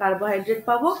 কার্বোহাইড্রেট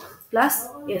পাবো প্লাস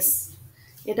S,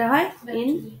 এটা হয় ইন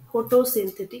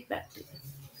ফটোসিনথেটিক ব্যাকটেরিয়া।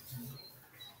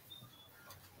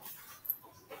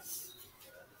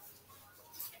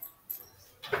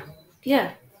 ক্লিয়ার?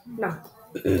 না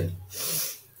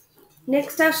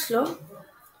নেক্সট আসলো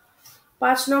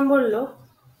 5 নম্বর লোক,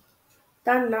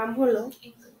 তার নাম হলো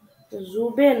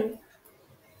রুবেন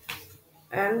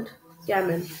অ্যান্ড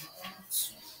ক্যামেন।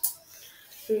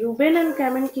 রুবেন অ্যান্ড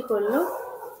ক্যামেন কি করলো,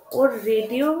 ওর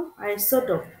রেডিও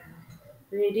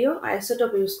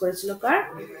আইসোটোপ ইউজ করেছিল। কার?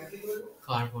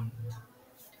 Carbon.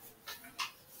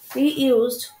 he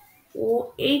used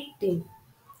O18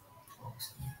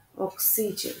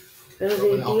 oxygen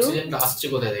অক্সিজেনটা আসছে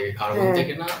কোথায় থেকে? কার্বন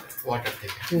থেকে না ওয়াটার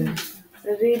থেকে?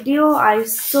 Radio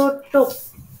isotope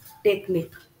technique.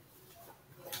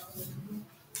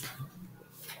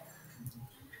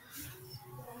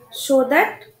 so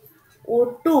that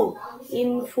O2 in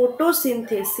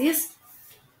photosynthesis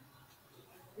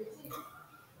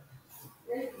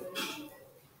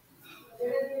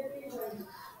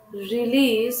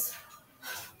release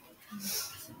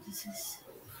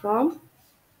from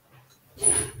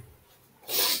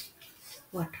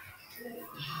water.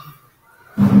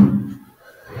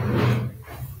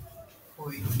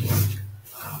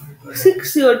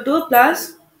 6 CO2 plus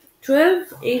 12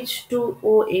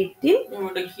 H2O18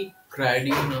 ওটা কি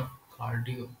ক্রাডিও না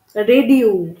কার্ডিও? রেডিও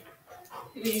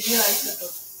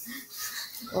আইসোটোপ,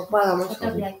 অপার আমার ওটা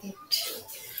ব্র্যাকেট।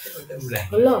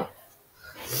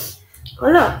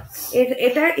 হলো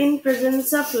এটা in presence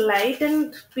of light and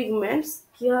pigments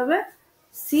কি হবে,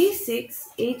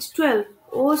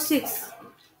 C6H12O6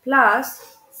 plus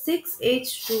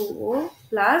 6H2O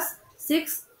plus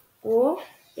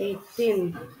 6O18।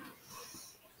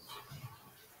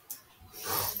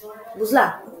 বুঝলা?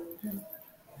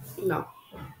 না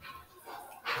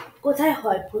কোথায়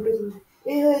হয় ফটো?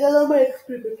 এই হয়ে গেল আমার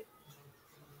এক্সপেরিমেন্ট।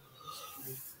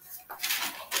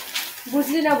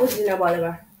 বুঝলি না বল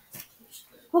এবার।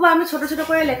 খুব আমি ছোট ছোট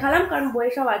করে লেখালাম কারণ বই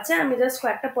সব আছে, আমি জাস্ট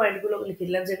কয়েকটা পয়েন্টগুলো লিখে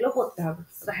দিলাম যেগুলো করতে হবে,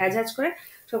 হ্যাজ করে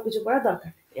সবকিছু করার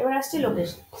দরকার। এবার আসছি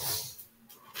location.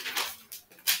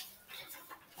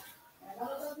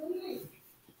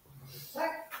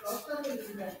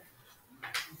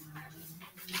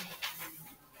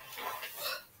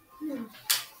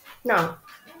 Now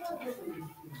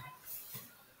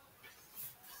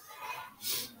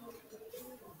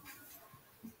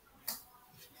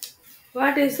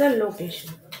what is the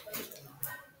location?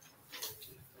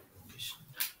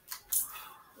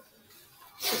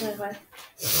 কোথায় হয়?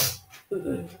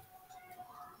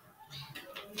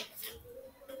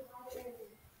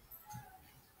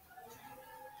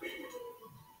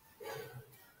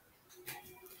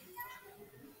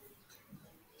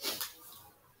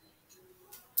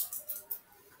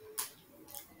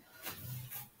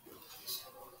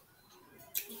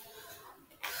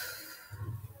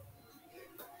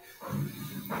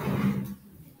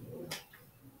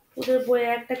 ওদের বইয়ে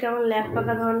একটা কেমন ল্যাপ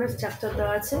পাকা ধরনের স্ট্রাকচার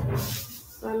দেওয়া আছে,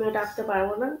 আমি ওটা আঁকতে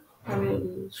পারবো না, আমি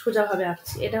সোজাভাবে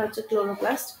আঁকছি। এটা হচ্ছে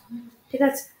ক্লোরোপ্লাস্ট, ঠিক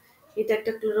আছে, এটা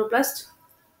একটা ক্লোরোপ্লাস্ট,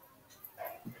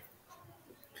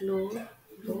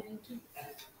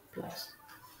 ক্লোরোপ্লাস্ট।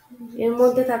 এর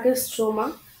মধ্যে থাকে stroma.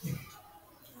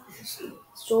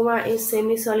 Stroma is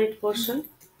semi-solid portion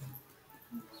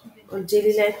or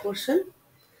jelly-like portion.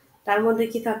 তার মধ্যে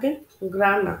কি থাকে?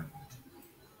 গ্রানা।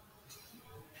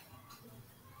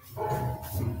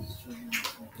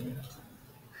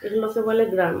 এগুলোকে বলে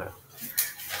গ্রানা।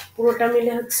 পুরোটা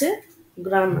মিলে হচ্ছে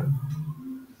গ্রানা।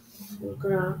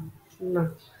 গ্রানা।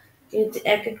 এই যে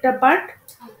এক একটা পার্ট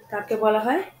তাকে বলা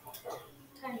হয়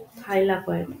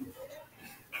থাইলাকয়েড।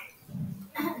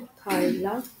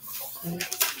 থাইলাকয়েড।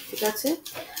 ঠিক আছে,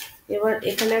 এবার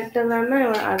এখানে একটা গ্রানা,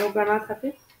 এবার আরো গ্রানা থাকে,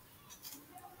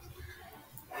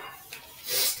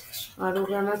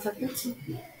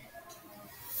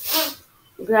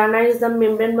 গ্রানা is the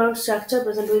membrane bound structure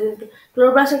present within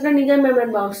chloroplast. একটা নিজের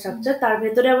মেমব্রেন বাউন্ড স্ট্রাকচার, তার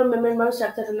ভেতরে আবার মেমব্রেন বাউন্ড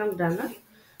স্ট্রাকচারের নাম গ্রানা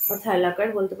আর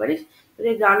থাইলাকয়েড বলতে পারিস।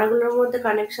 এই গ্রানাগুলোর মধ্যে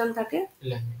কানেকশন থাকে,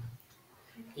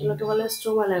 এগুলোকে বলে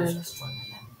স্ট্রোমা ল্যামেলা।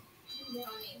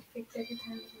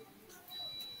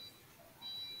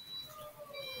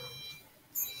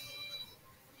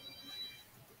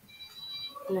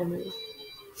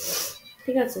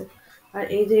 ঠিক আছে, আর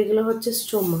এই যে এগুলো হচ্ছে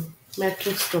stroma,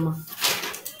 matrix stroma,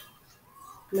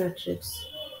 matrix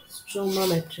stroma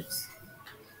matrix.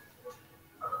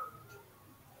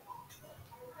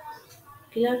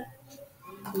 Clear?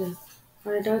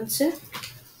 আর এটা হচ্ছে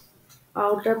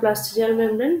আউটার প্লাস্টিডিয়াল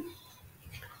মেমব্রেন,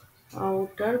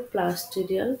 আউটার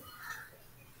প্লাস্টিডিয়াল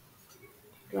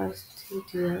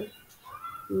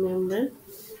মেমব্রেন,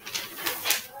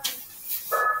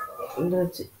 এটা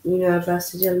হচ্ছে ইনার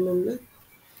প্লাস্টিডিয়াল মেমব্রেন,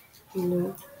 ইনার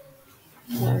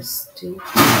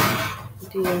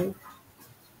প্লাস্টিডিয়াল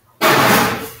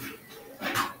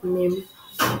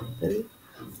মেমব্রেন।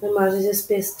 এর মাঝে যে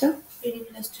স্পেসটা,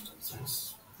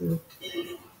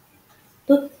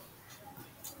 তো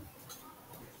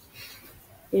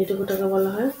এইটুকুটাকে বলা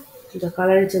হয়, যা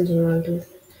কালারই চেঞ্জ হলো আলটিমেট,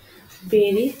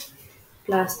 পেরি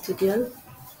প্লাস্টিডিয়াল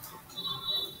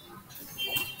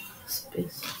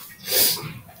স্পেস।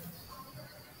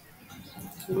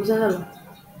 বুঝা গেল?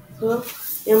 তো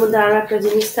এর মধ্যে আরো একটা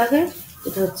জিনিস থাকে,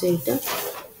 এটা হচ্ছে এইটা,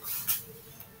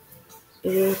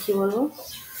 এগুলো কি বলবো,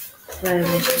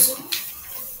 রাইবোসোম।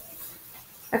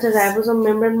 আচ্ছা, রাইবোসোম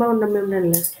মেমব্রেন বাউন্ড না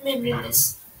মেমব্রেনলেস? মেমব্রেনলেস।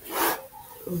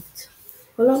 আচ্ছা,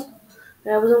 হলো।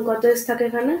 রাইবোসোম কত এস থাকে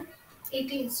এখানে?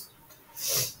 80s।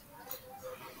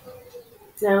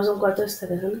 রাইবোসোম কত এস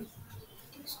থাকে এখানে?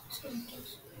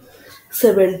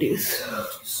 70s।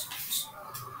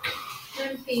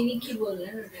 পেরি কি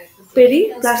বললেন? Peri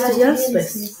প্লাস্টিডিয়াল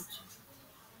space.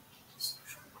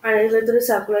 আর এর ভেতরে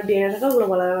সার্কুলার ডিএনএ থাকে, ওগুলো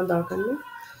বলার আমার দরকার নেই।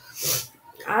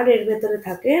 আর এর ভেতরে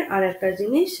থাকে আর একটা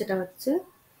জিনিস, সেটা হচ্ছে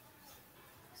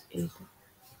এইটা।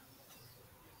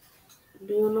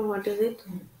 Do you know what is it?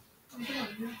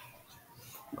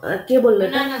 কে বললো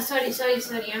এটা? না সরি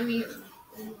আমি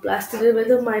প্লাস্টিকের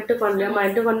ভেতর মাইটোকন্ড্রিয়া,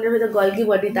 মাইটোকন্ড্রিয়ার ভেতর গলগি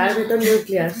বডি, তার ভেতর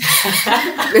নিউক্লিয়াস।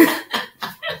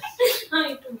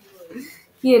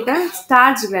 কি এটা?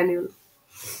 Starch granule.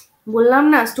 বললাম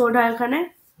না স্টোরড হয় ওখানে।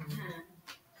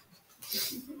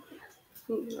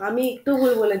 আমি একটু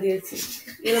ভুল বলে দিয়েছি,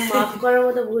 এটা মাফ করার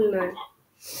মতো ভুল নয়,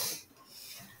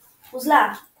 বুঝলা?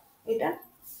 এটা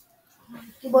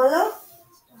কি বলো?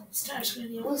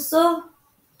 বুঝছো?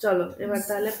 চলো এবার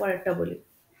তাহলে পরেরটা বলি।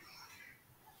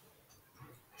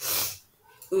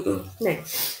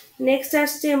 নেক্সট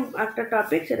আসছে একটা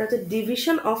টপিক, সেটা হচ্ছে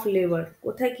ডিভিশন অফ লেবার।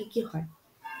 কোথায় কি কি হয়?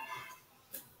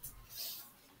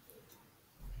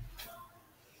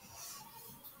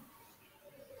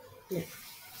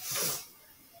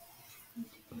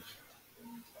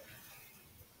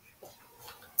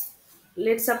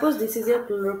 Late suppose this is year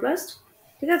chloroplast.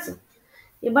 ঠিক আছে,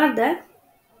 এবার দেখ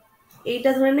এইটা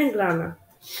ধরে নে গ্রানা,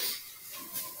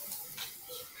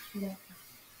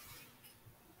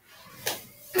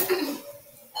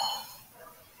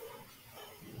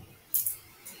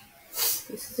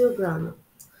 this is your grana,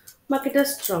 বাকিটা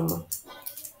স্ট্রমা।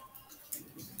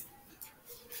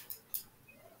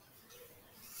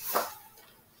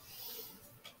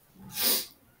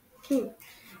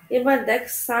 এবার দেখ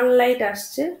সানলাইট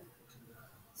আসছে,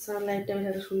 সানলাইটটা বেশ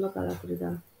একটা সুন্দর কালার করে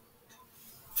দাও।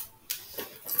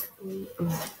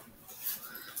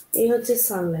 এই হচ্ছে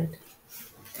সানলাইট,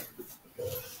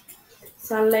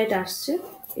 সানলাইট আসছে,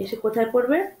 এসে কোথায়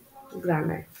পড়বে?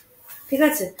 গ্রানায়। ঠিক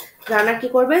আছে, গ্রানা কি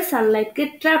করবে? সানলাইটকে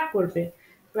ট্র্যাপ করবে।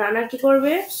 গ্রানা কি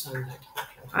করবে?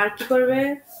 আর কি করবে?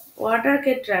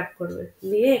 ওয়াটারকে ট্র্যাপ করবে,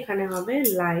 দিয়ে এখানে হবে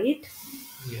লাইট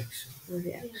রিয়াকশন।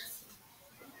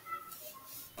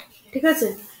 ঠিক আছে,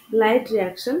 লাইট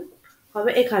রিয়াকশন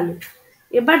হবে এখানে।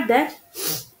 এবার দেখ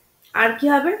আর কি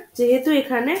হবে, যেহেতু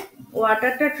এখানে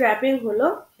ওয়াটারটা ট্র্যাপিং হলো,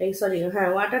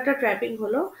 ওয়াটারটা ট্র্যাপিং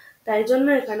হলো, তাই জন্য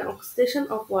এখানে oxidation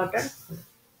of water,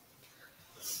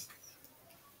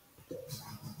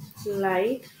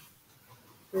 light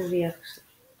reaction,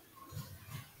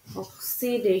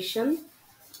 oxidation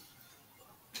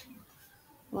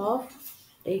of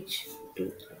H2,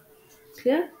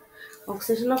 clear?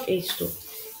 Oxidation of H2,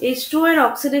 H2 এর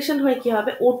অক্সিডেশন হয়ে কি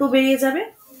হবে, O2 বেরিয়ে যাবে,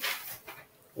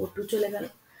 O2 চলে গেল,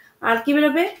 আর কি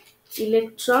বেরোবে,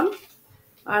 ইলেকট্রন,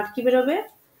 আর কি বেরোবে,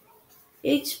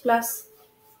 H+,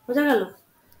 বোঝা গেল?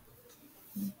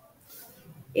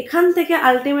 এখান থেকে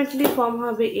আলটিমেটলি ফর্ম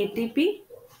হবে এটিপি,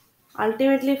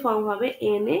 আলটিমেটলি ফর্ম হবে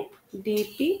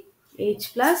NADP, H+,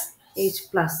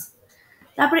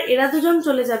 তারপরে এরা দুজন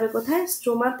চলে যাবে কোথায়,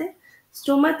 স্ট্রোমাতে,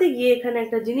 স্ট্রোমাতে গিয়ে এখানে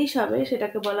একটা জিনিস হবে,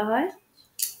 সেটাকে বলা হয়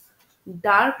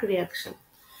ডার্ক রিয়াকশন,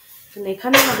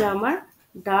 এখানে হবে আমার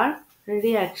ডার্ক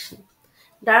রিয়াকশন,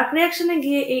 ডার্ক রিয়াকশনে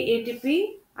গিয়ে এই এটিপি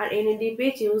আর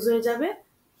NADPH ইউজ হয়ে যাবে,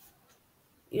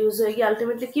 ইউজ হয়ে গিয়ে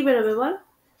আলটিমেটলি কি বেরোবে বল,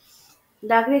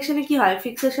 ডার্ক রিয়াকশনে কি হয়,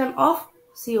 fixation of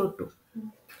CO2,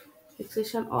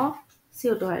 fixation of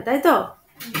CO2 হয়, তাই তো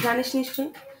জানিস নিশ্চয়ই,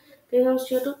 ফিক্সেশন অফ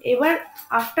CO2। এবার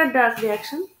আফটার ডার্ক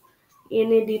রিয়াকশন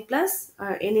NAD+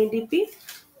 আর NADP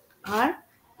আর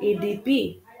ADP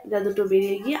এটা দুটো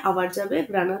বেরিয়ে গিয়ে আবার যাবে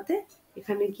গ্রানাতে,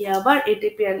 এখানে গিয়ে আবার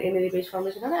এটিপি আর NADPH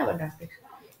ফর্মেশন হবে, আবার ডার্ক রিয়াকশন,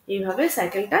 এইভাবে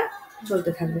সাইকেলটা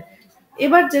চলতে থাকবে।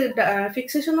 এবার যে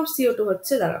ফিক্সেশন অফ CO2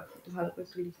 হচ্ছে, দাঁড়াও ভালো করে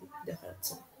একটু লিখে দেখা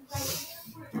যাচ্ছে,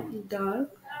 dark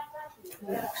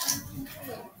reaction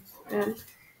and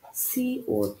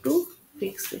CO2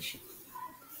 fixation.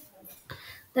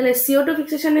 তাহলে CO2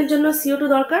 ফিক্সেশনের জন্য CO2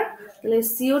 দরকার, তাহলে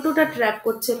CO2 টা ট্র্যাপ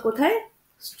করছে কোথায়,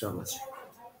 স্ট্রোমাতে,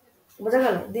 বোঝা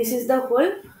গেল? This is the whole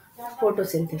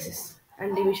photosynthesis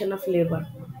and division of labour,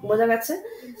 বোঝা গেছে?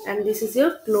 And this is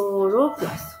your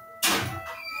chloroplast,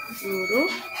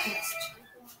 chloroplast,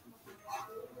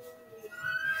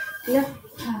 clear?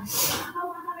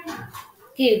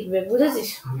 কি বুঝেছিস?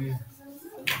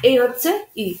 এই হচ্ছে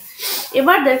ই।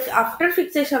 এবার দেখ আফটার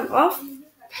ফিক্সেশন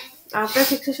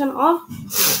অফ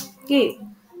কি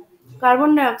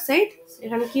কার্বন ডাই অক্সাইড,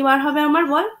 এখানে কি বার হবে আমার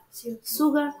বল,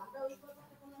 সুগার,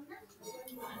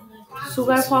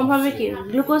 সুগার ফর্ম হবে কি,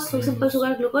 glucose, simple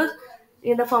sugar, glucose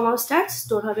in the form of starch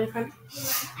store হবে এখানে,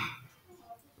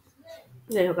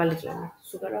 যাই হোক লিখলাম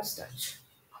সুগার আর স্টার্চ,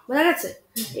 বোঝা গেছে?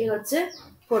 এই হচ্ছে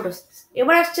ফটোসিনথেসিস।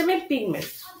 এবার আসছে আমি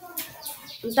পিগমেন্ট।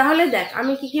 তাহলে দেখ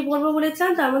আমি কি কি বলবো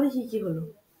বলেছিলাম, তার মধ্যে কি কি হলো,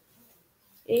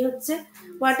 এই হচ্ছে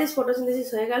হোয়াট ইজ ফটোসিনথেসিস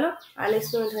হয়ে গেল, আর্লি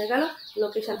এক্সপেরিমেন্ট হয়ে গেল,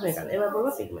 লোকেশন হয়ে গেল, এবার বলবো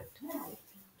pigment.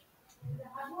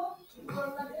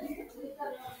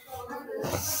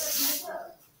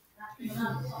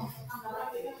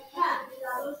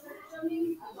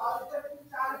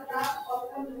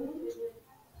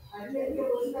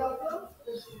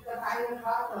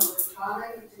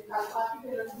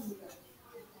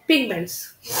 Pigments.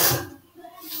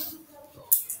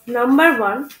 Number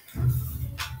 1,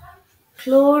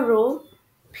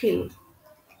 chlorophyll.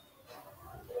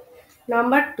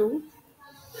 Number 2,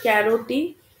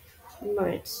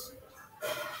 carotenoids.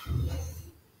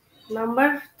 Number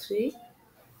 3,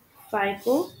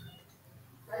 phycobilins.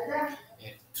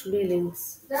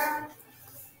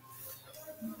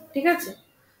 ঠিক আছে,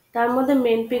 তার মধ্যে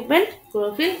মেন পিগমেন্ট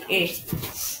ক্লোরোফিল A,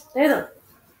 তাই তো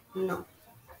না?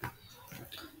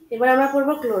 এবার আমরা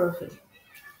পড়বো chlorophyll.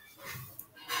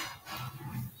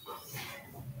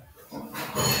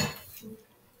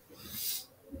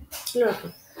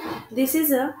 Chlorophyll. This is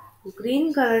a green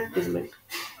colored pigment.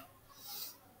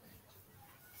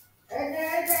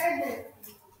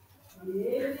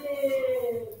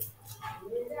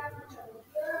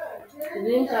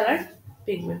 Green colored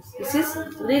pigments. This is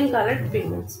green colored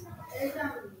pigments.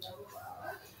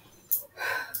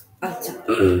 Acha.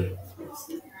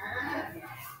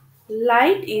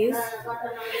 Light is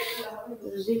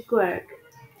required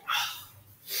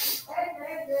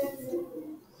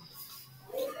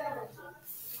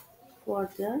for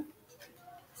the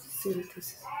synthesis.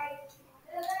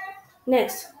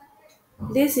 Next,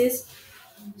 this is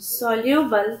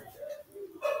soluble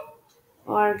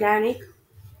organic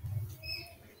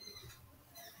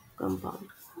compound.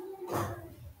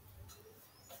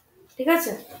 ঠিক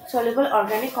আছে, soluble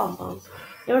organic compound.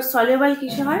 এবার soluble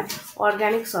কিসে হয়,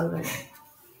 organic solvent,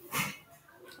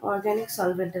 organic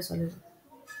solvent এ soluble,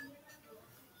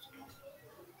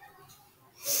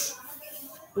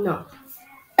 no.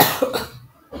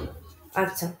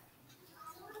 আচ্ছা,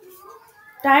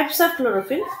 types of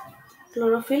chlorophyll.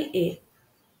 Chlorophyll A,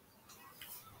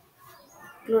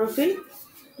 chlorophyll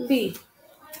B,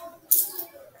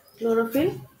 chlorophyll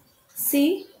C,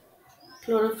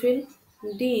 chlorophyll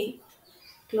D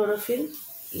chlorophyll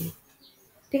ই।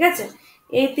 ঠিক আছে,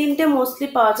 এই তিনটে মোস্টলি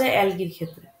পাওয়া যায় অ্যালগির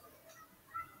ক্ষেত্রে,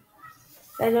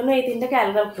 তাই জন্য এই তিনটাকে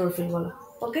অ্যালগাল ক্লোরোফিল বলো।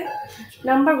 ওকে,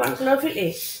 number 1 chlorophyll A.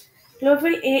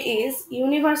 Chlorophyll A is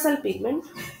universal pigment,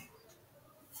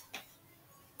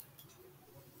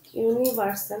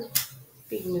 universal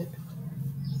pigment.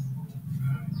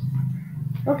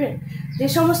 ওকে, যে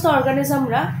সমস্ত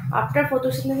অর্গানিজমরা after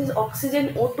photosynthesis oxygen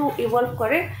O2 evolve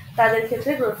করে তাদের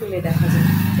ক্ষেত্রে ক্লোরোফিল এ দেখা যায়।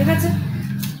 ঠিক আছে,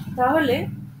 তাহলে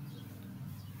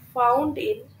found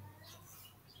in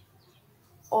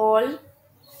all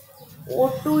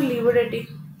O2 liberating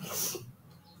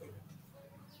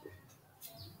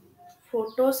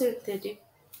photosynthetic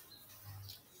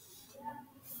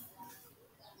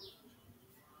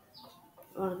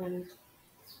organism।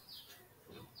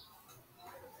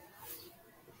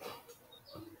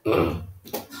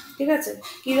 ঠিক আছে,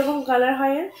 কিরকম কালার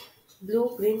হয় এর? Blue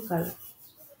green colour,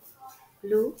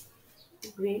 blue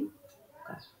green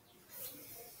colour.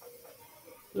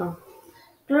 Now,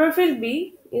 chlorophyll B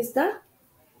is the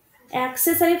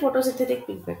accessory photosynthetic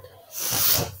pigment.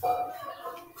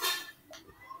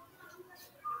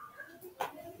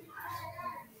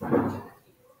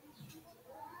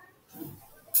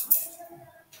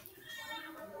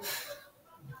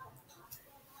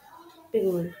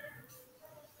 Pigment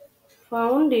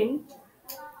found in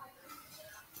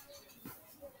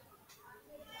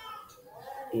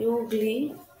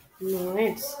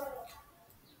euglenoids.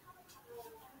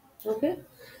 ওকে,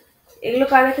 এগুলো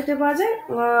কাদের ক্ষেত্রে পাওয়া যায়?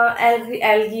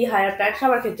 অ্যালগি, হায়ার প্ল্যান্ট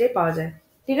সবার ক্ষেত্রে পাওয়া যায়।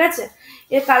 ঠিক আছে,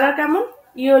 এর কালার কেমন?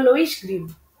 Yellowish green,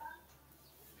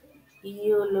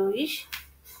 yellowish.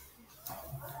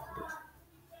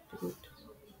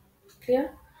 Clear?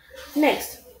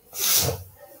 Next,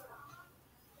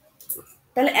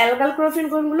 তাহলে অ্যালগাল ক্লোরোফিল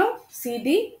কোনগুলো? C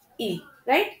D E,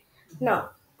 right? Now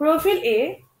chlorophyll A,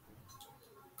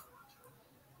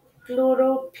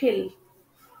 chlorophyll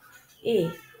A,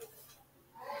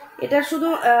 এটা শুধু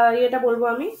এটা বলবো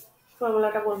আমি,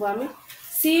 ফর্মুলাটা বলবো আমি,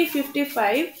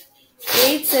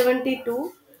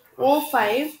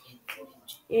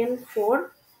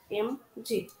 C55H72O5N4Mg,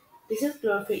 this is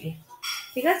chlorophyll A.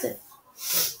 ঠিক আছে,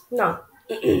 নাও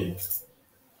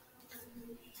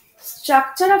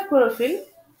structure of chlorophyll,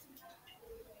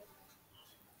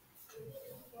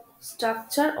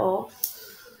 structure of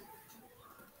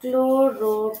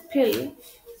chlorophyll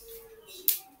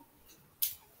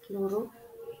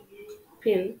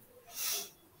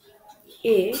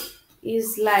A is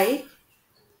like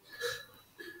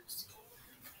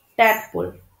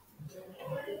tadpole,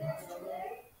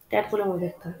 tadpole মধ্যে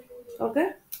দেখতে। ওকে,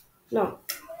 নাও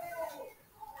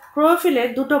ক্লোরোফিলের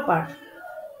দুটো part,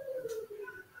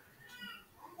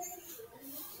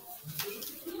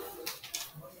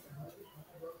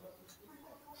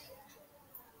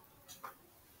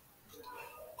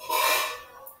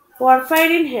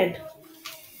 porphyrin head,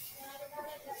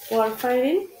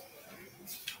 porphyrin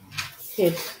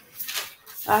head,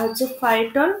 আর হচ্ছে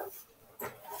ফাইটল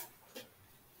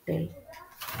টেল।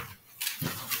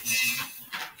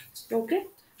 ওকে,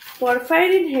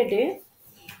 porphyrin হেডে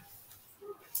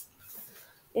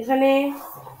এখানে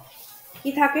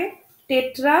কি থাকে?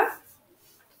 Tetra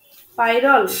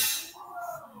পাইরল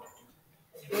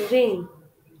ring.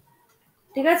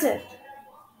 ঠিক আছে,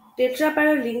 টেট্রা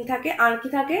পাইরল রিং থাকে, আর কি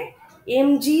থাকে?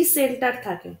 এমজি সেন্টার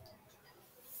থাকে,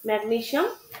 ম্যাগনেসিয়াম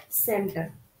সেন্টার,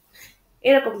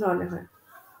 এরকম ধরনের হয়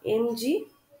এমজি।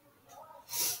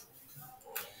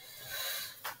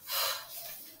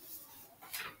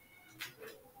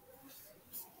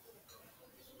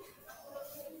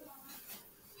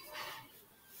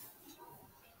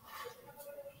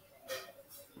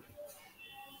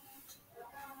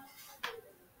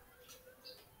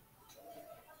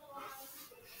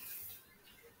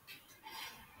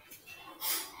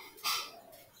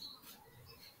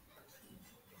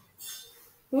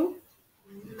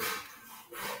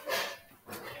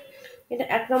 এটা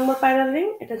 1 নম্বর পাইরাল রিং,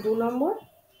 এটা 2 নম্বর,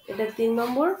 এটা 3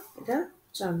 নম্বর, এটা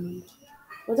 4 নম্বর।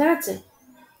 বোঝা যাচ্ছে?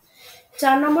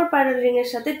 4 নম্বর পাইরাল রিং এর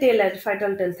সাথে টেল আর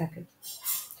ফাইটাল টেল থাকে।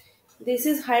 This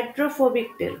is hydrophobic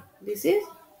tell, this is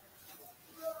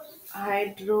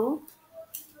hydrophobic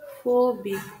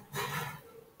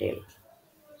tell.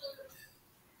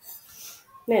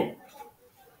 Then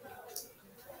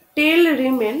tail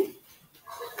remain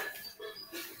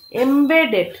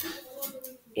embedded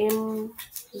in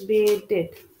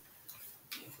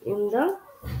the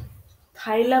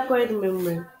thylakoid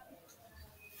membrane.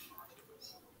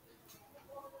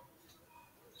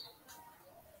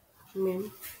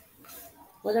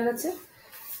 বোঝা গেছে?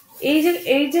 এই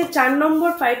যে 4 নম্বর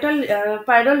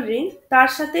পাইরাল রিং, তার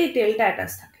সাথে এই টেলটা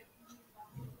অ্যাটাচ থাকে।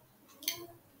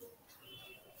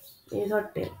 এই ধর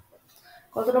 10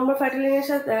 কত নম্বর প্যারালিনের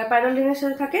সাথে প্যারালিনের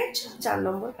সাথে থাকে 4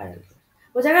 নম্বর প্যারালিন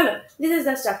বোঝা গেল this is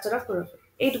the structure of chlorophyll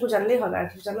এইটুকু জানলেই হবে আর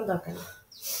কিছু জানার দরকার নেই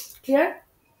clear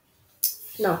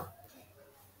now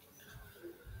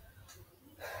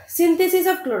synthesis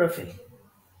of chlorophyll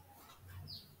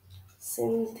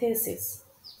synthesis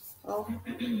of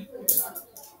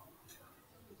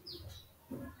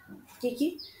কি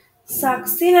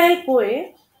succinyl CoA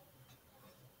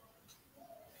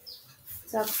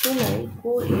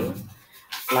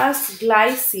plus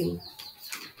glycine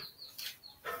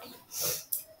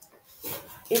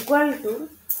equal to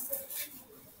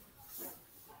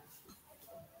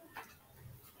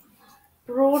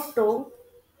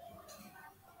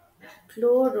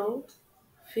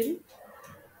protochlorophyll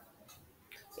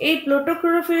এই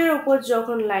প্রোটোক্লোরোফিলের উপর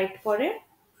যখন লাইট পড়ে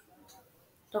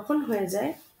তখন হয়ে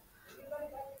যায়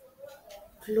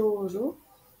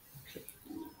ক্লোরোফিল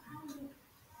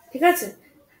ঠিক আছে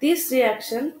this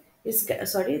reaction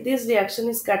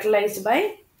is catalyzed by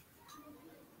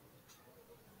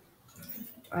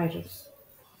iron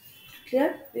clear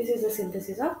this is the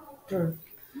synthesis of chlorophyll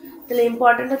তাহলে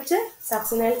ইম্পর্টেন্ট হচ্ছে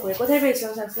সাকসিনাইল CoA কোথায়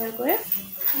পেয়েছিলাম succinyl CoA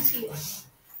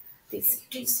this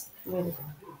very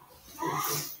good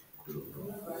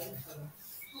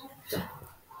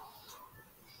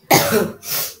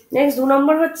next 2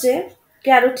 নম্বর হচ্ছে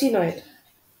ক্যারোটিনয়েড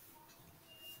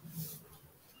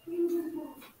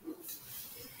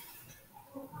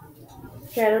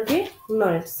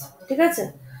carotenoids ঠিক আছে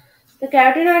তো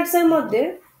carotenoids এর মধ্যে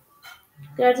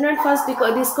carotenoid first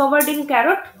discovered in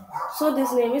carrot so this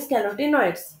name is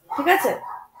carotenoids ঠিক আছে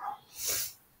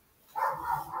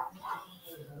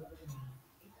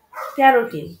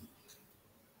carotene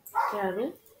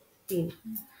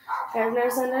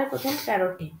carotenoids এর প্রথম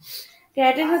carotene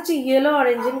carotene হচ্ছে yellow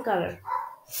orange in color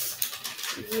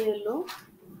yellow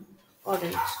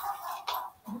orange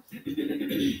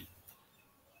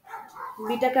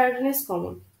beta carotene is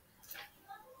common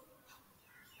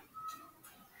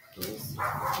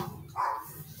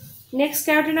next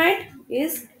carotenoid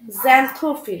is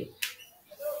xanthophyll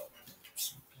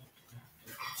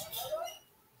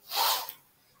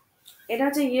এটা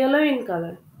হচ্ছে yellow in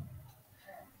color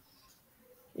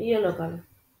yellow color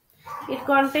it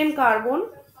contain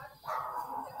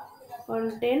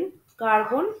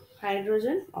carbon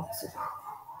hydrogen oxygen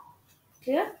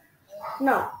clear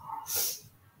now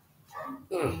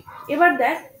এবার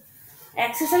দেখ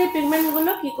accessory pigment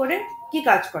গুলো কি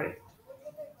কাজ করে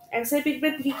অ্যাক্সেসরি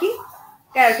পিগমেন্ট কি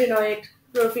ক্যারোটিনয়েড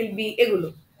ক্লোরোফিল বি এগুলো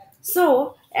so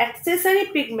accessory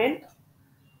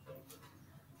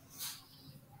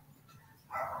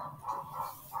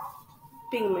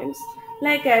pigments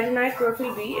like carotenoid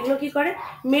chlorophyll B এগুলো কি করে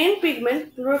main pigment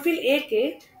chlorophyll A K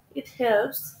it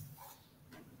helps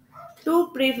to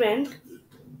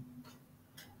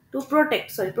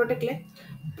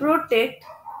protect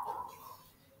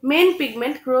main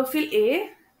pigment chlorophyll A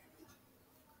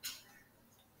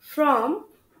from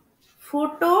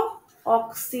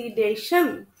photooxidation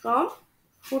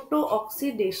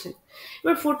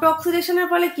এবার ফটোঅক্সিডেশনের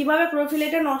ফলে কিভাবে ক্লোরোফিল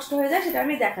এটা নষ্ট হয়ে যায় সেটা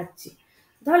আমি দেখাচ্ছি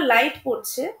ধর লাইট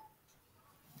পড়ছে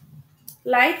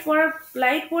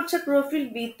ক্লোরোফিল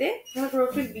বি তে এখানে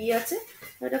ক্লোরোফিল বি আছে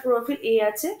এটা ক্লোরোফিল এ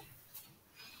আছে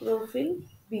ক্লোরোফিল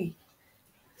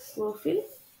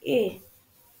এ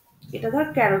এটা ধর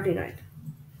ক্যারোটিনয়েড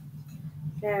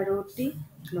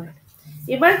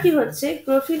এবার কি হচ্ছে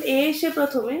ক্লোরোফিল এ এসে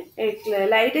প্রথমে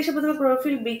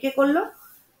ক্লোরোফিল বি কে করলো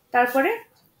তারপরে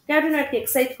ক্যারোটিনয়েডকে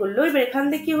এক্সাইট করলো এবার এখান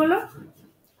থেকে কি হলো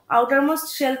আউটার মোস্ট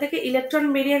শেল থেকে ইলেকট্রন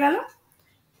বেরিয়ে গেল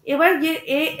এবার গিয়ে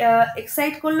এ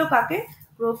এক্সাইট করলো কাকে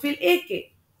ক্লোরোফিল এ কে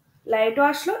লাইটও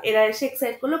আসলো এরা এসে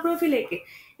এক্সাইট করলো ক্লোরোফিল এ কে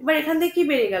এবার এখান থেকে কি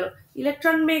বেরিয়ে গেল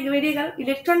ইলেকট্রন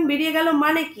বেরিয়ে গেল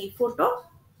মানে কি ফটো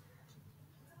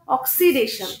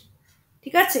অক্সিডেশন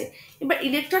ঠিক আছে এবার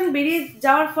ইলেকট্রন বেরিয়ে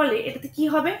যাওয়ার ফলে এটাতে কি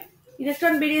হবে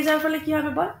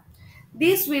বল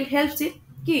দিস উইল হেল্পস ইট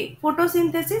কি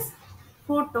photosynthesis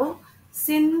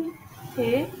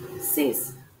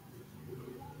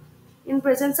in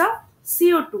presence of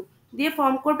CO2 দিয়ে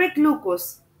ফর্ম করবে গ্লুকোজ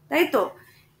তাই তো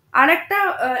আরেকটা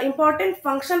ইম্পর্টেন্ট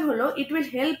ফাংশন হলো it will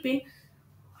help in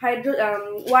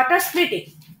water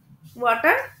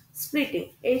splitting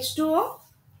H2O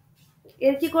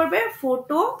এর কি করবে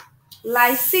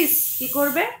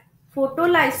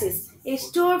ফটোলাইসিস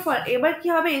H2O এবার কি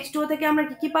হবে H2O থেকে আমরা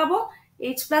কি পাবো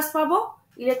H+ পাবো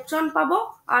ইলেকট্রন পাবো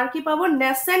আর কি পাবো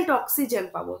ন্যাসেন্ট অক্সিজেন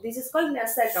পাবো this is called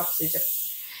nascent oxygen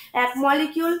এক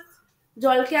মলিকিউল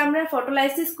জলকে আমরা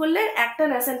ফটোলাইসিস করলে একটা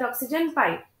ন্যাসেন্ট অক্সিজেন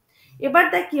পাই এবার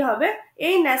দেখ কি হবে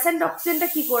এই ন্যাসেন্ট অক্সিজেনটা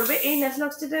কি করবে এই ন্যাসেন্ট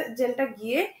অক্সিজেনটা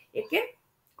গিয়ে একে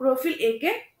ক্লোরোফিল এ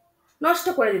কে নষ্ট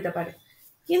করে দিতে পারে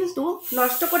কিন্তু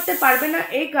নষ্ট করতে পারবে না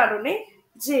এই কারণে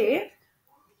যে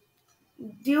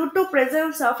due to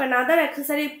presence of another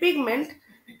accessory pigment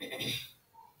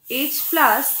H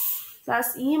plus plus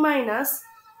E minus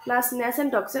plus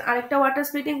nascent oxygen আরেকটা ওয়াটার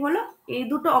স্প্লিটিং হলো এই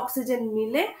দুটো অক্সিজেন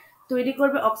মিলে তৈরি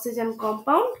করবে oxygen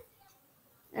compound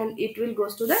and it will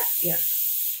goes to the air.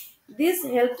 This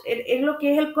help এগুলো কে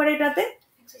হেল্প করে এটাতে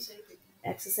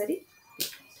অ্যাক্সেসরি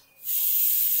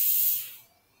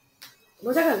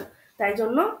বোঝা গেল তাই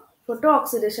জন্য ফটো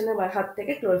অক্সিডেশনের হাত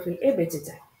থেকে ক্লোরোফিল এ বেঁচে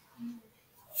যায়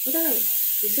বোঝা গেল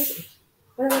বিশেষ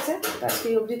বোঝা গেছে আজকে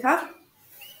অবধি থাক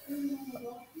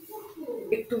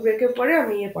একটু ব্রেকের পরে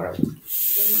আমি পড়াবো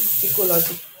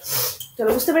ইকোলজি চলো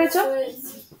বুঝতে পেরেছ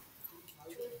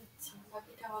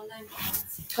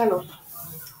কেন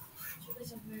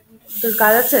তোর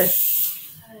কাজ আছে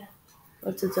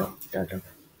আচ্ছা যাও টাটা